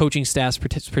was and the coaching staff's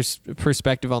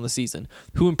perspective on the season.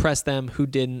 Who impressed them, who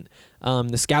didn't.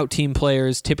 The scout team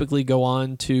players typically go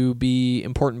on to be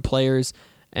important players.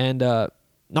 And not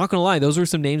going to lie, those were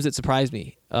some names that surprised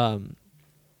me.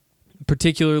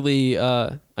 Particularly,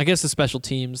 I guess the special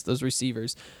teams, those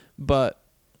receivers. But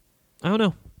I don't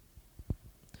know.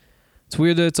 It's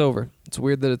weird that it's over.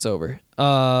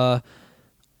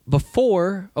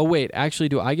 Actually,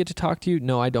 do I get to talk to you?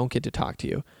 No, I don't get to talk to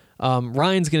you.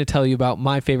 Ryan's going to tell you about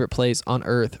my favorite place on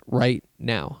earth right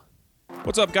now.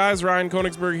 What's up, guys? Ryan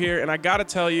Konigsberg here, and I gotta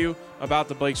tell you about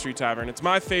the Blake Street Tavern. It's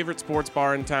my favorite sports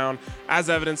bar in town, as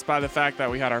evidenced by the fact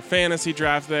that we had our fantasy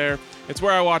draft there. It's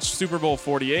where I watched Super Bowl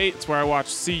 48. It's where I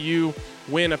watched CU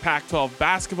win a Pac-12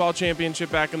 basketball championship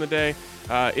back in the day.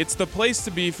 It's the place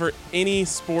to be for any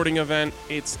sporting event.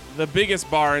 It's the biggest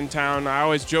bar in town. I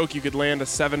always joke you could land a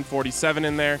 747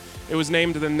 in there. It was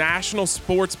named the National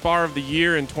Sports Bar of the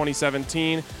Year in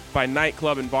 2017 by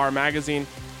Nightclub and Bar Magazine.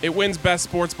 It wins Best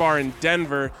Sports Bar in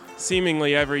Denver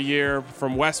seemingly every year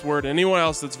from Westward. Anyone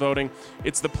else that's voting,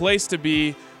 it's the place to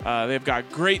be. They've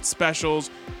got great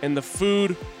specials, and the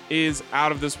food is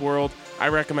out of this world. I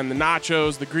recommend the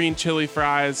nachos, the green chili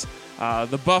fries,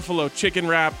 the buffalo chicken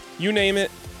wrap. You name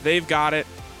it, they've got it.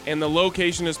 And the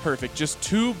location is perfect. Just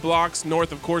 2 blocks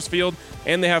north of Coors Field,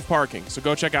 and they have parking. So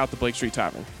go check out the Blake Street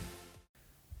Tavern.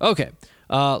 Okay.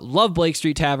 Love Blake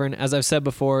Street Tavern. As I've said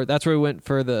before, that's where we went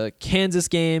for the Kansas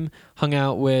game, hung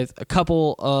out with a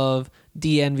couple of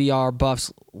DNVR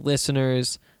Buffs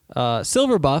listeners,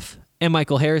 Silver Buff and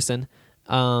Michael Harrison.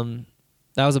 That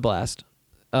was a blast.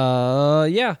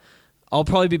 Yeah, I'll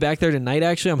probably be back there tonight,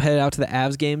 actually. I'm headed out to the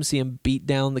Avs game, see him beat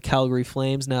down the Calgary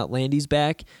Flames now that Landy's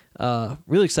back.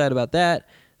 Really excited about that.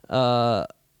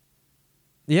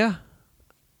 Yeah,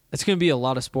 it's going to be a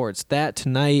lot of sports. That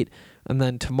tonight. And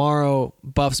then tomorrow,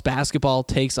 Buffs basketball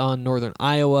takes on Northern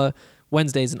Iowa.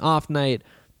 Wednesday's an off night.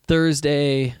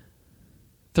 Thursday,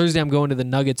 I'm going to the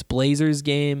Nuggets-Blazers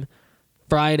game.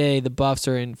 Friday, the Buffs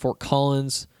are in Fort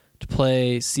Collins to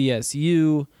play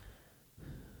CSU.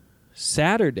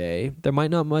 Saturday, there might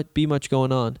not be much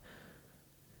going on.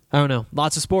 I don't know.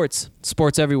 Lots of sports.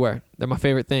 Sports everywhere. They're my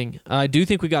favorite thing. I do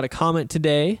think we got a comment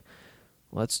today.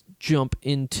 Let's jump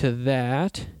into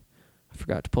that.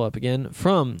 Forgot to pull up again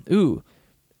from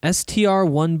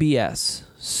STR1BS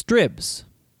Stribs.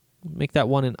 Make that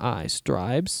one an I.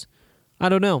 Stribes. I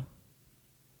don't know.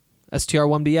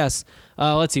 STR1BS.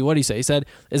 Let's see. What did he say? He said,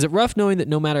 "Is it rough knowing that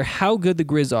no matter how good the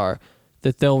Grizz are,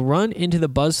 that they'll run into the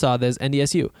buzzsaw that is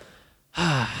NDSU?"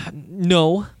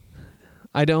 No,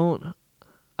 I don't know.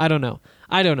 I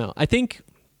don't know. I think.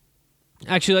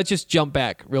 Actually, let's just jump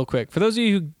back real quick. For those of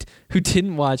you who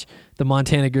didn't watch the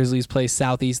Montana Grizzlies play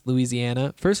Southeast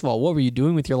Louisiana, first of all, what were you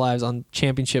doing with your lives on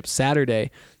Championship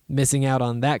Saturday, missing out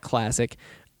on that classic?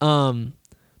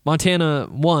 Montana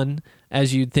won,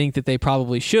 as you'd think that they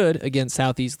probably should, against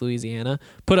Southeast Louisiana,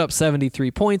 put up 73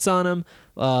 points on them.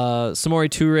 Samori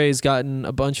Touré's gotten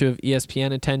a bunch of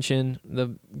ESPN attention.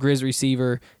 The Grizz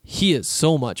receiver, he is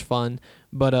so much fun.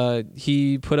 But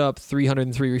he put up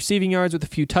 303 receiving yards with a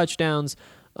few touchdowns,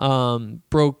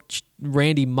 broke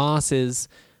Randy Moss's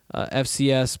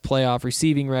FCS playoff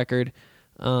receiving record,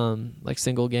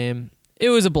 single game. It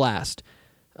was a blast.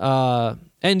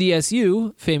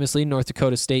 NDSU, famously North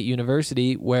Dakota State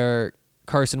University, where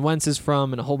Carson Wentz is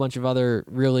from and a whole bunch of other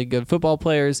really good football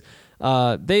players,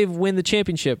 they win the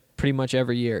championship pretty much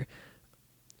every year.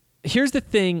 Here's the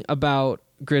thing about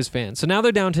Grizz fans. So now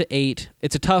they're down to 8.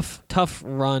 It's a tough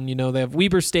run. You know, they have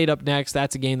Weber State up next.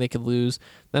 That's a game they could lose.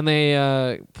 Then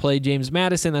they play James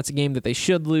Madison. That's a game that they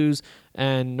should lose.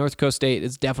 And North Dakota State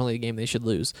is definitely a game they should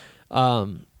lose.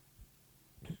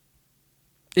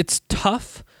 It's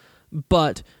tough,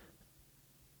 but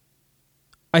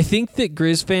I think that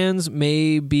Grizz fans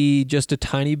may be just a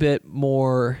tiny bit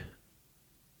more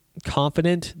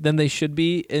confident than they should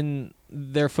be in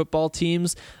their football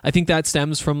teams. I think that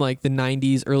stems from like the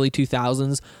 90s, early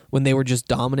 2000s when they were just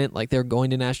dominant. Like they were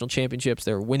going to national championships.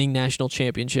 They were winning national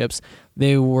championships.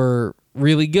 They were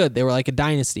really good. They were like a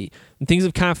dynasty. And things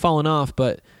have kind of fallen off,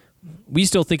 but we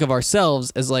still think of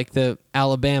ourselves as like the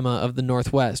Alabama of the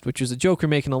Northwest, which is a joke we're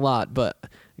making a lot, but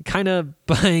kind of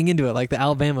buying into it, like the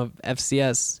Alabama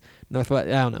FCS Northwest.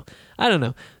 I don't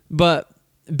know. But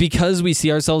because we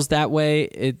see ourselves that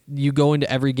way, you go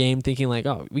into every game thinking like,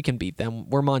 oh, we can beat them.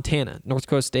 We're Montana. North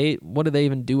Dakota State, what do they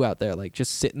even do out there? Like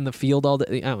just sit in the field all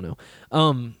day? I don't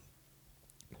know.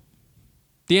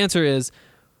 The answer is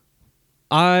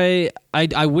I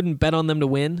wouldn't bet on them to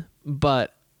win,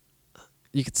 but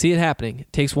you could see it happening.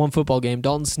 It takes one football game.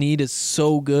 Dalton Snead is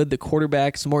so good. The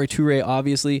quarterback, Samori Touré,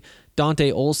 obviously.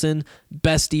 Dante Olson,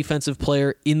 best defensive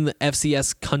player in the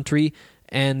FCS country.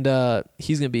 And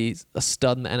he's going to be a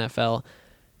stud in the NFL.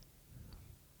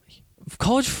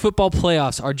 College football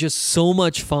playoffs are just so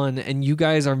much fun, and you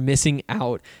guys are missing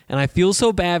out. And I feel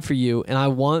so bad for you, and I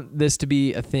want this to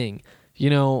be a thing. You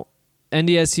know,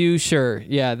 NDSU, sure.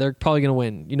 Yeah, they're probably going to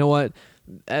win. You know what?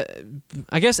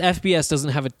 I guess FBS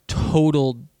doesn't have a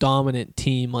total dominant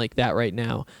team like that right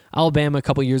now. Alabama a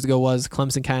couple years ago was.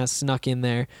 Clemson kind of snuck in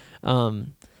there.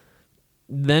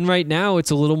 then right now it's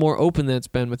a little more open than it's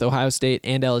been with Ohio State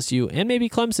and LSU and maybe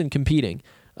Clemson competing.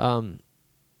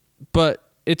 But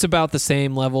it's about the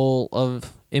same level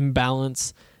of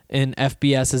imbalance in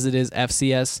FBS as it is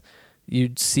FCS.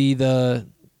 You'd see the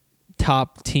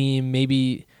top team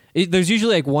there's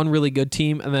usually like one really good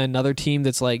team and then another team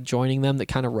that's like joining them that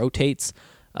kind of rotates.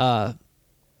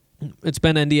 It's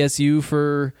been NDSU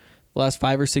for the last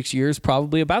 5 or 6 years,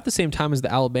 probably about the same time as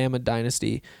the Alabama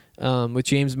dynasty, with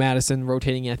James Madison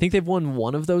rotating in. I think they've won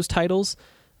one of those titles.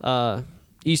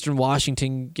 Eastern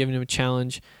Washington giving him a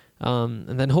challenge.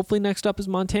 And then hopefully next up is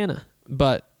Montana.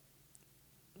 But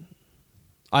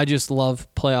I just love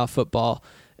playoff football,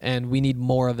 and we need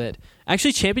more of it.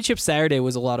 Actually, Championship Saturday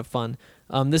was a lot of fun.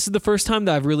 This is the first time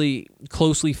that I've really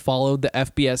closely followed the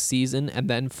FBS season and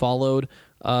then followed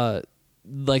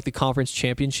like the conference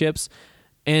championships,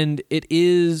 and it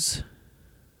is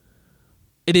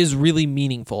really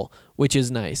meaningful, which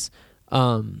is nice.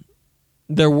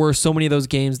 There were so many of those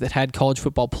games that had college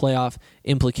football playoff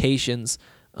implications.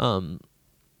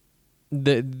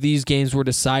 These games were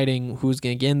deciding who's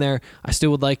going to get in there. I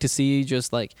still would like to see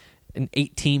just like an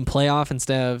 8-team playoff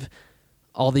instead of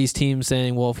all these teams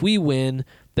saying, well, if we win,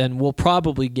 then we'll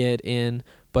probably get in.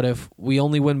 But if we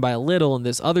only win by a little and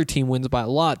this other team wins by a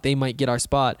lot, they might get our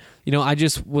spot. I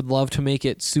just would love to make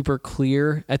it super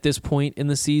clear at this point in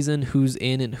the season who's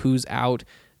in and who's out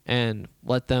and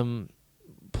let them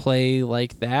play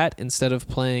like that instead of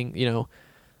playing,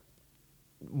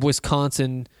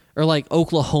 Wisconsin or like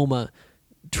Oklahoma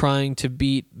trying to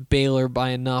beat Baylor by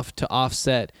enough to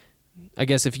offset. I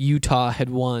guess if Utah had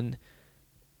won,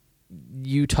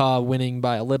 Utah winning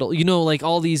by a little, like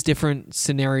all these different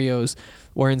scenarios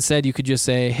where instead you could just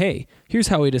say, hey, here's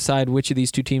how we decide which of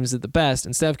these two teams is the best.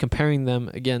 Instead of comparing them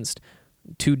against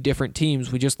two different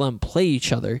teams, we just let them play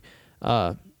each other.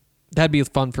 That'd be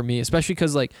fun for me, especially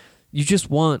because like you just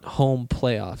want home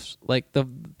playoffs. Like the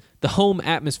home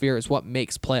atmosphere is what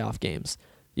makes playoff games.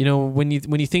 When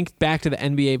you think back to the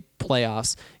NBA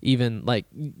playoffs, even like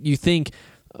you think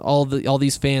all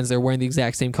these fans, they're wearing the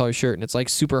exact same color shirt and it's like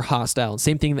super hostile. And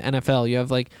same thing in the NFL. You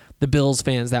have like the Bills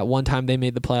fans that one time they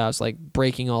made the playoffs, like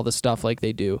breaking all the stuff like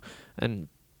they do. And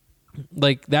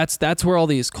like that's where all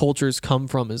these cultures come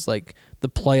from, is like the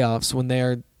playoffs when they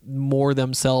are more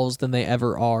themselves than they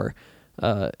ever are.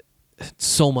 It's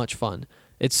so much fun.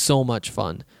 It's so much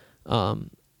fun.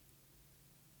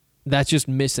 That's just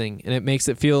missing, and it makes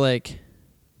it feel like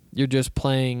you're just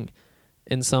playing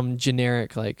in some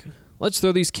generic, like, let's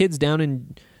throw these kids down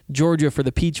in Georgia for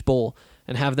the Peach Bowl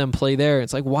and have them play there.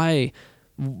 It's like, why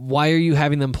are you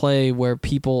having them play where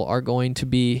people are going to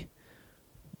be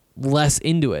less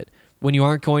into it when you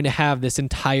aren't going to have this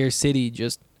entire city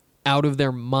just out of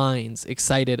their minds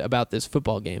excited about this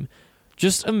football game?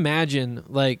 Just imagine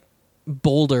like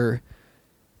Boulder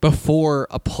before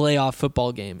a playoff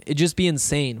football game. It'd just be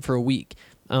insane for a week.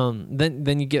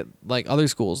 Then you get like other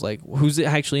schools, like who's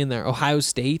actually in there? Ohio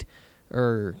State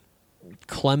or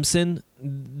Clemson.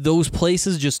 Those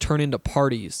places just turn into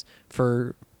parties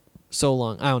for so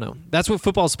long. I don't know. That's what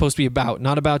football is supposed to be about,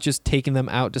 not about just taking them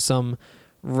out to some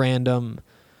random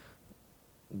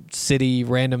city,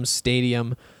 random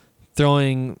stadium,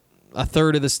 throwing a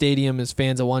third of the stadium is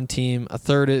fans of one team, a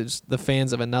third is the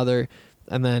fans of another,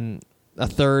 and then a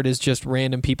third is just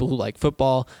random people who like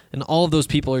football. And all of those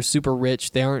people are super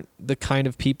rich. They aren't the kind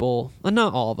of people, well,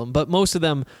 not all of them, but most of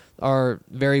them are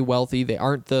very wealthy. They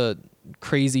aren't the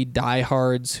crazy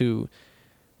diehards who,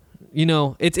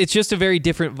 it's just a very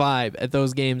different vibe at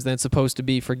those games than it's supposed to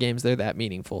be for games that are that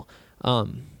meaningful.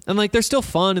 And like they're still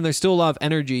fun and there's still a lot of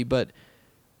energy, but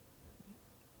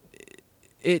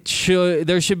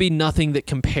there should be nothing that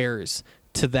compares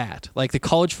to that. Like the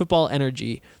college football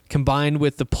energy combined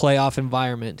with the playoff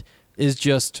environment is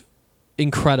just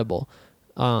incredible.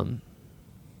 I'm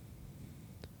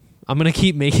going to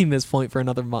keep making this point for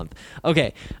another month.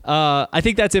 Okay. I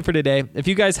think that's it for today. If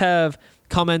you guys have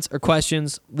comments or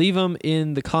questions, leave them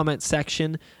in the comment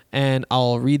section and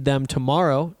I'll read them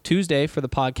tomorrow, Tuesday, for the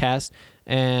podcast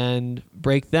and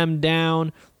break them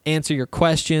down, answer your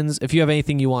questions. If you have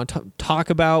anything you want to talk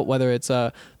about, whether it's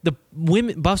the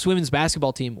Buffs women's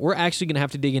basketball team, we're actually going to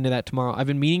have to dig into that tomorrow. I've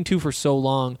been meaning to for so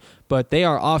long, but they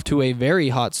are off to a very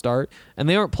hot start, and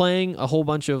they aren't playing a whole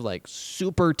bunch of like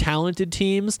super talented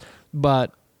teams,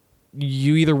 but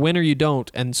you either win or you don't,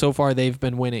 and so far they've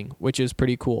been winning, which is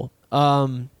pretty cool.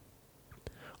 All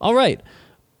right.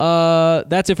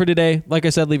 That's it for today. Like I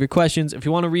said, leave your questions. If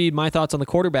you want to read my thoughts on the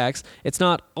quarterbacks, it's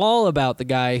not all about the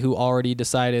guy who already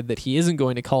decided that he isn't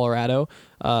going to Colorado.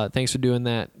 Thanks for doing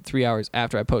that 3 hours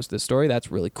after I posted this story.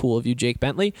 That's really cool of you, Jake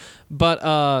Bentley.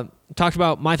 But talked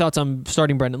about my thoughts on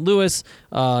starting Brendan Lewis,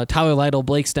 Tyler Lytle,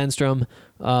 Blake Stenstrom,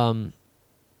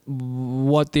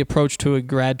 what the approach to a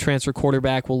grad transfer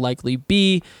quarterback will likely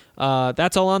be.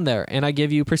 That's all on there. And I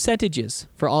give you percentages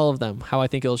for all of them, how I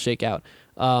think it'll shake out.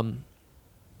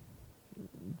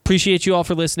 Appreciate you all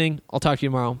for listening. I'll talk to you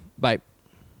tomorrow. Bye.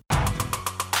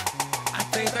 I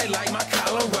think they like my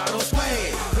Colorado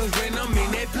swag, 'cause when I'm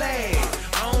in that flag,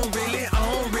 I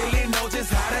don't really know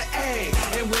just how to act.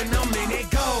 And when I'm in that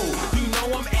goal, you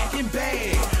know I'm acting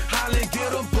bad. Holla,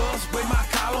 get a bus with my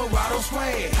Colorado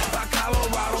swag. My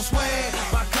Colorado swag,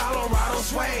 my Colorado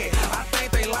swag. I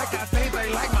think they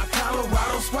like my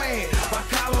Colorado swag. My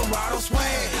Colorado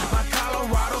swag, my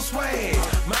Colorado swag.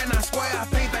 Man, I swear, I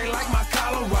think they like my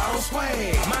Colorado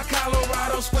swag. My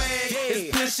Colorado swag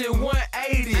is pushing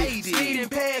 180. Speeding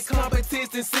past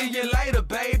competition, see you later,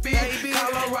 baby.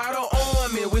 Colorado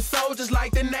Army with soldiers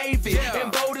like the Navy.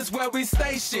 And boat is where we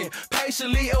station,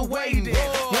 patiently awaiting.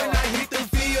 When I hit the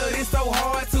field, it's so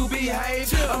hard to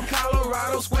behave. I'm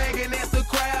Colorado swagging as the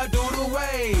crowd do the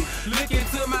wave. Look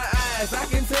into my eyes, I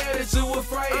can tell that you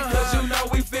afraid. 'Cause you know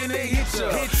we finna hit ya.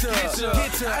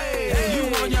 Hey,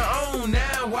 you on your own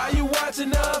now, why you watching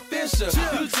the official?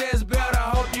 You just better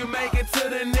hope you make it to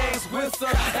the next whistle.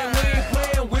 And we ain't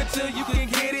playing with you can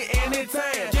get it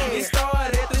anytime. It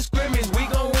started at the scrimmage, we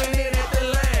gon' win it at the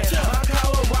line. My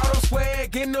Colorado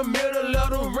swag in the middle of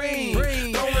the ring.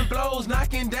 Throwing blows,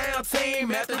 knocking down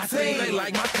team after team. I think they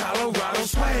like my Colorado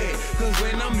swag, 'cause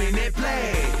when I'm in that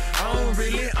flag, I don't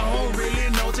really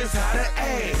know just how to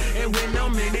act. And when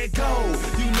I'm in that goal,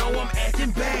 you know I'm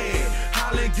acting bad.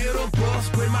 Holla, get a bus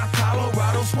with my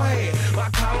Colorado swag. My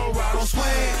Colorado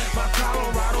swag, my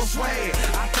Colorado swag.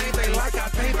 I think they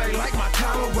like my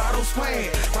Colorado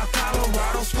swag. My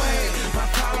Colorado swag, my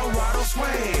Colorado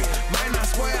swag. Man, I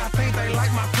swear, I think they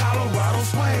like my Colorado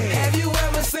swag. Have you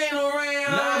ever seen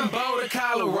around? I'm Boulder,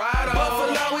 Colorado.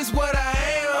 Buffalo is what I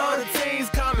am. All the teams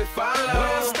come and follow. When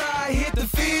I start hit the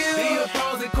field, the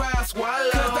opposing crowd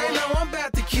swallow. 'Cause they know I'm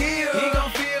about to kill. He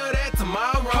gon' feel that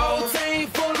tomorrow. Whole team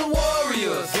full of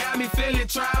warriors. Got me feeling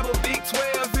tribal. Big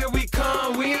 12, here we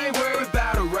come. We ain't worried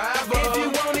about a rival. If you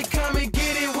want it, come and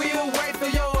get it. We'll wait for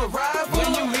your arrival.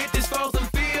 When you hit this frozen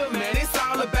field, man, it's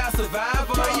all about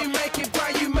survival. Pray you make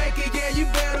it, yeah, you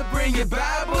better bring your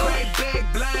Bible. Crack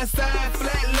back, blind side,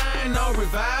 flat line, no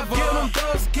revival.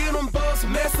 Get them bucks,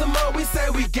 mess them up, we say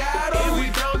we got them. If we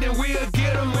don't, then we'll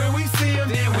get them. When we see them,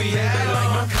 then we have them.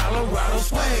 Like my Colorado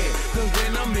swag, 'cause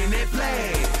when I'm in that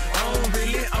flag, I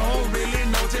don't really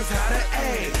know just how to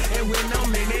act. And when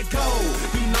I'm in that goal,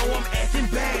 you know I'm acting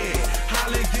bad.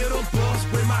 Holla, get a bus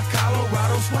with my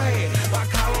Colorado swag. My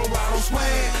Colorado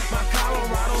swag, my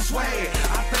Colorado swag.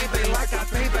 I think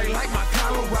they like my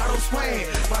Colorado swag.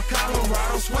 My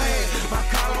Colorado swag, my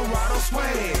Colorado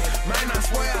swag. Man, I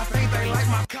swear, I think they like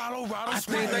my Colorado swag. I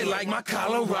think they like my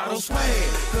Colorado swag.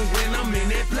 'Cause when I'm in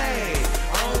that flag,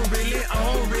 I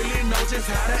don't really know just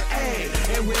how to act.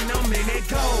 And when I'm in that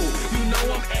goal, you know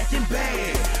I'm acting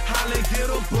bad. Holla, get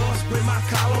a bus with my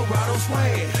Colorado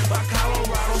swag. My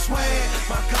Colorado swag,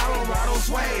 my Colorado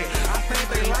swag. I think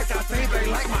they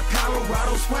like my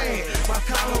Colorado swag. My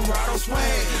Colorado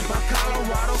swag, my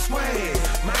Colorado swag.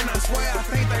 Man, I swear, I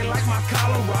think they like my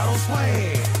Colorado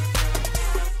swag.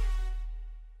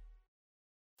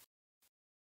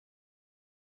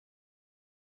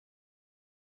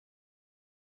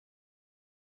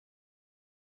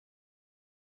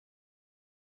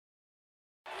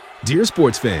 Dear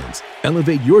sports fans,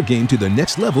 elevate your game to the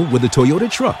next level with a Toyota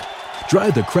truck.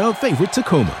 Drive the crowd favorite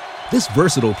Tacoma. This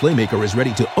versatile playmaker is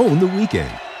ready to own the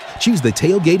weekend. Choose the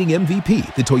tailgating MVP,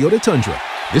 the Toyota Tundra.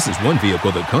 This is one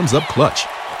vehicle that comes up clutch.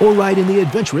 Or ride in the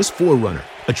adventurous 4Runner,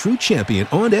 a true champion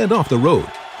on and off the road.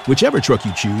 Whichever truck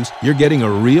you choose, you're getting a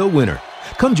real winner.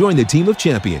 Come join the team of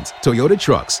champions, Toyota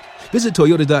Trucks. Visit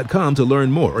Toyota.com to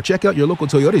learn more or check out your local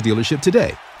Toyota dealership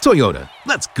today. Toyota,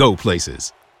 let's go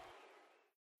places.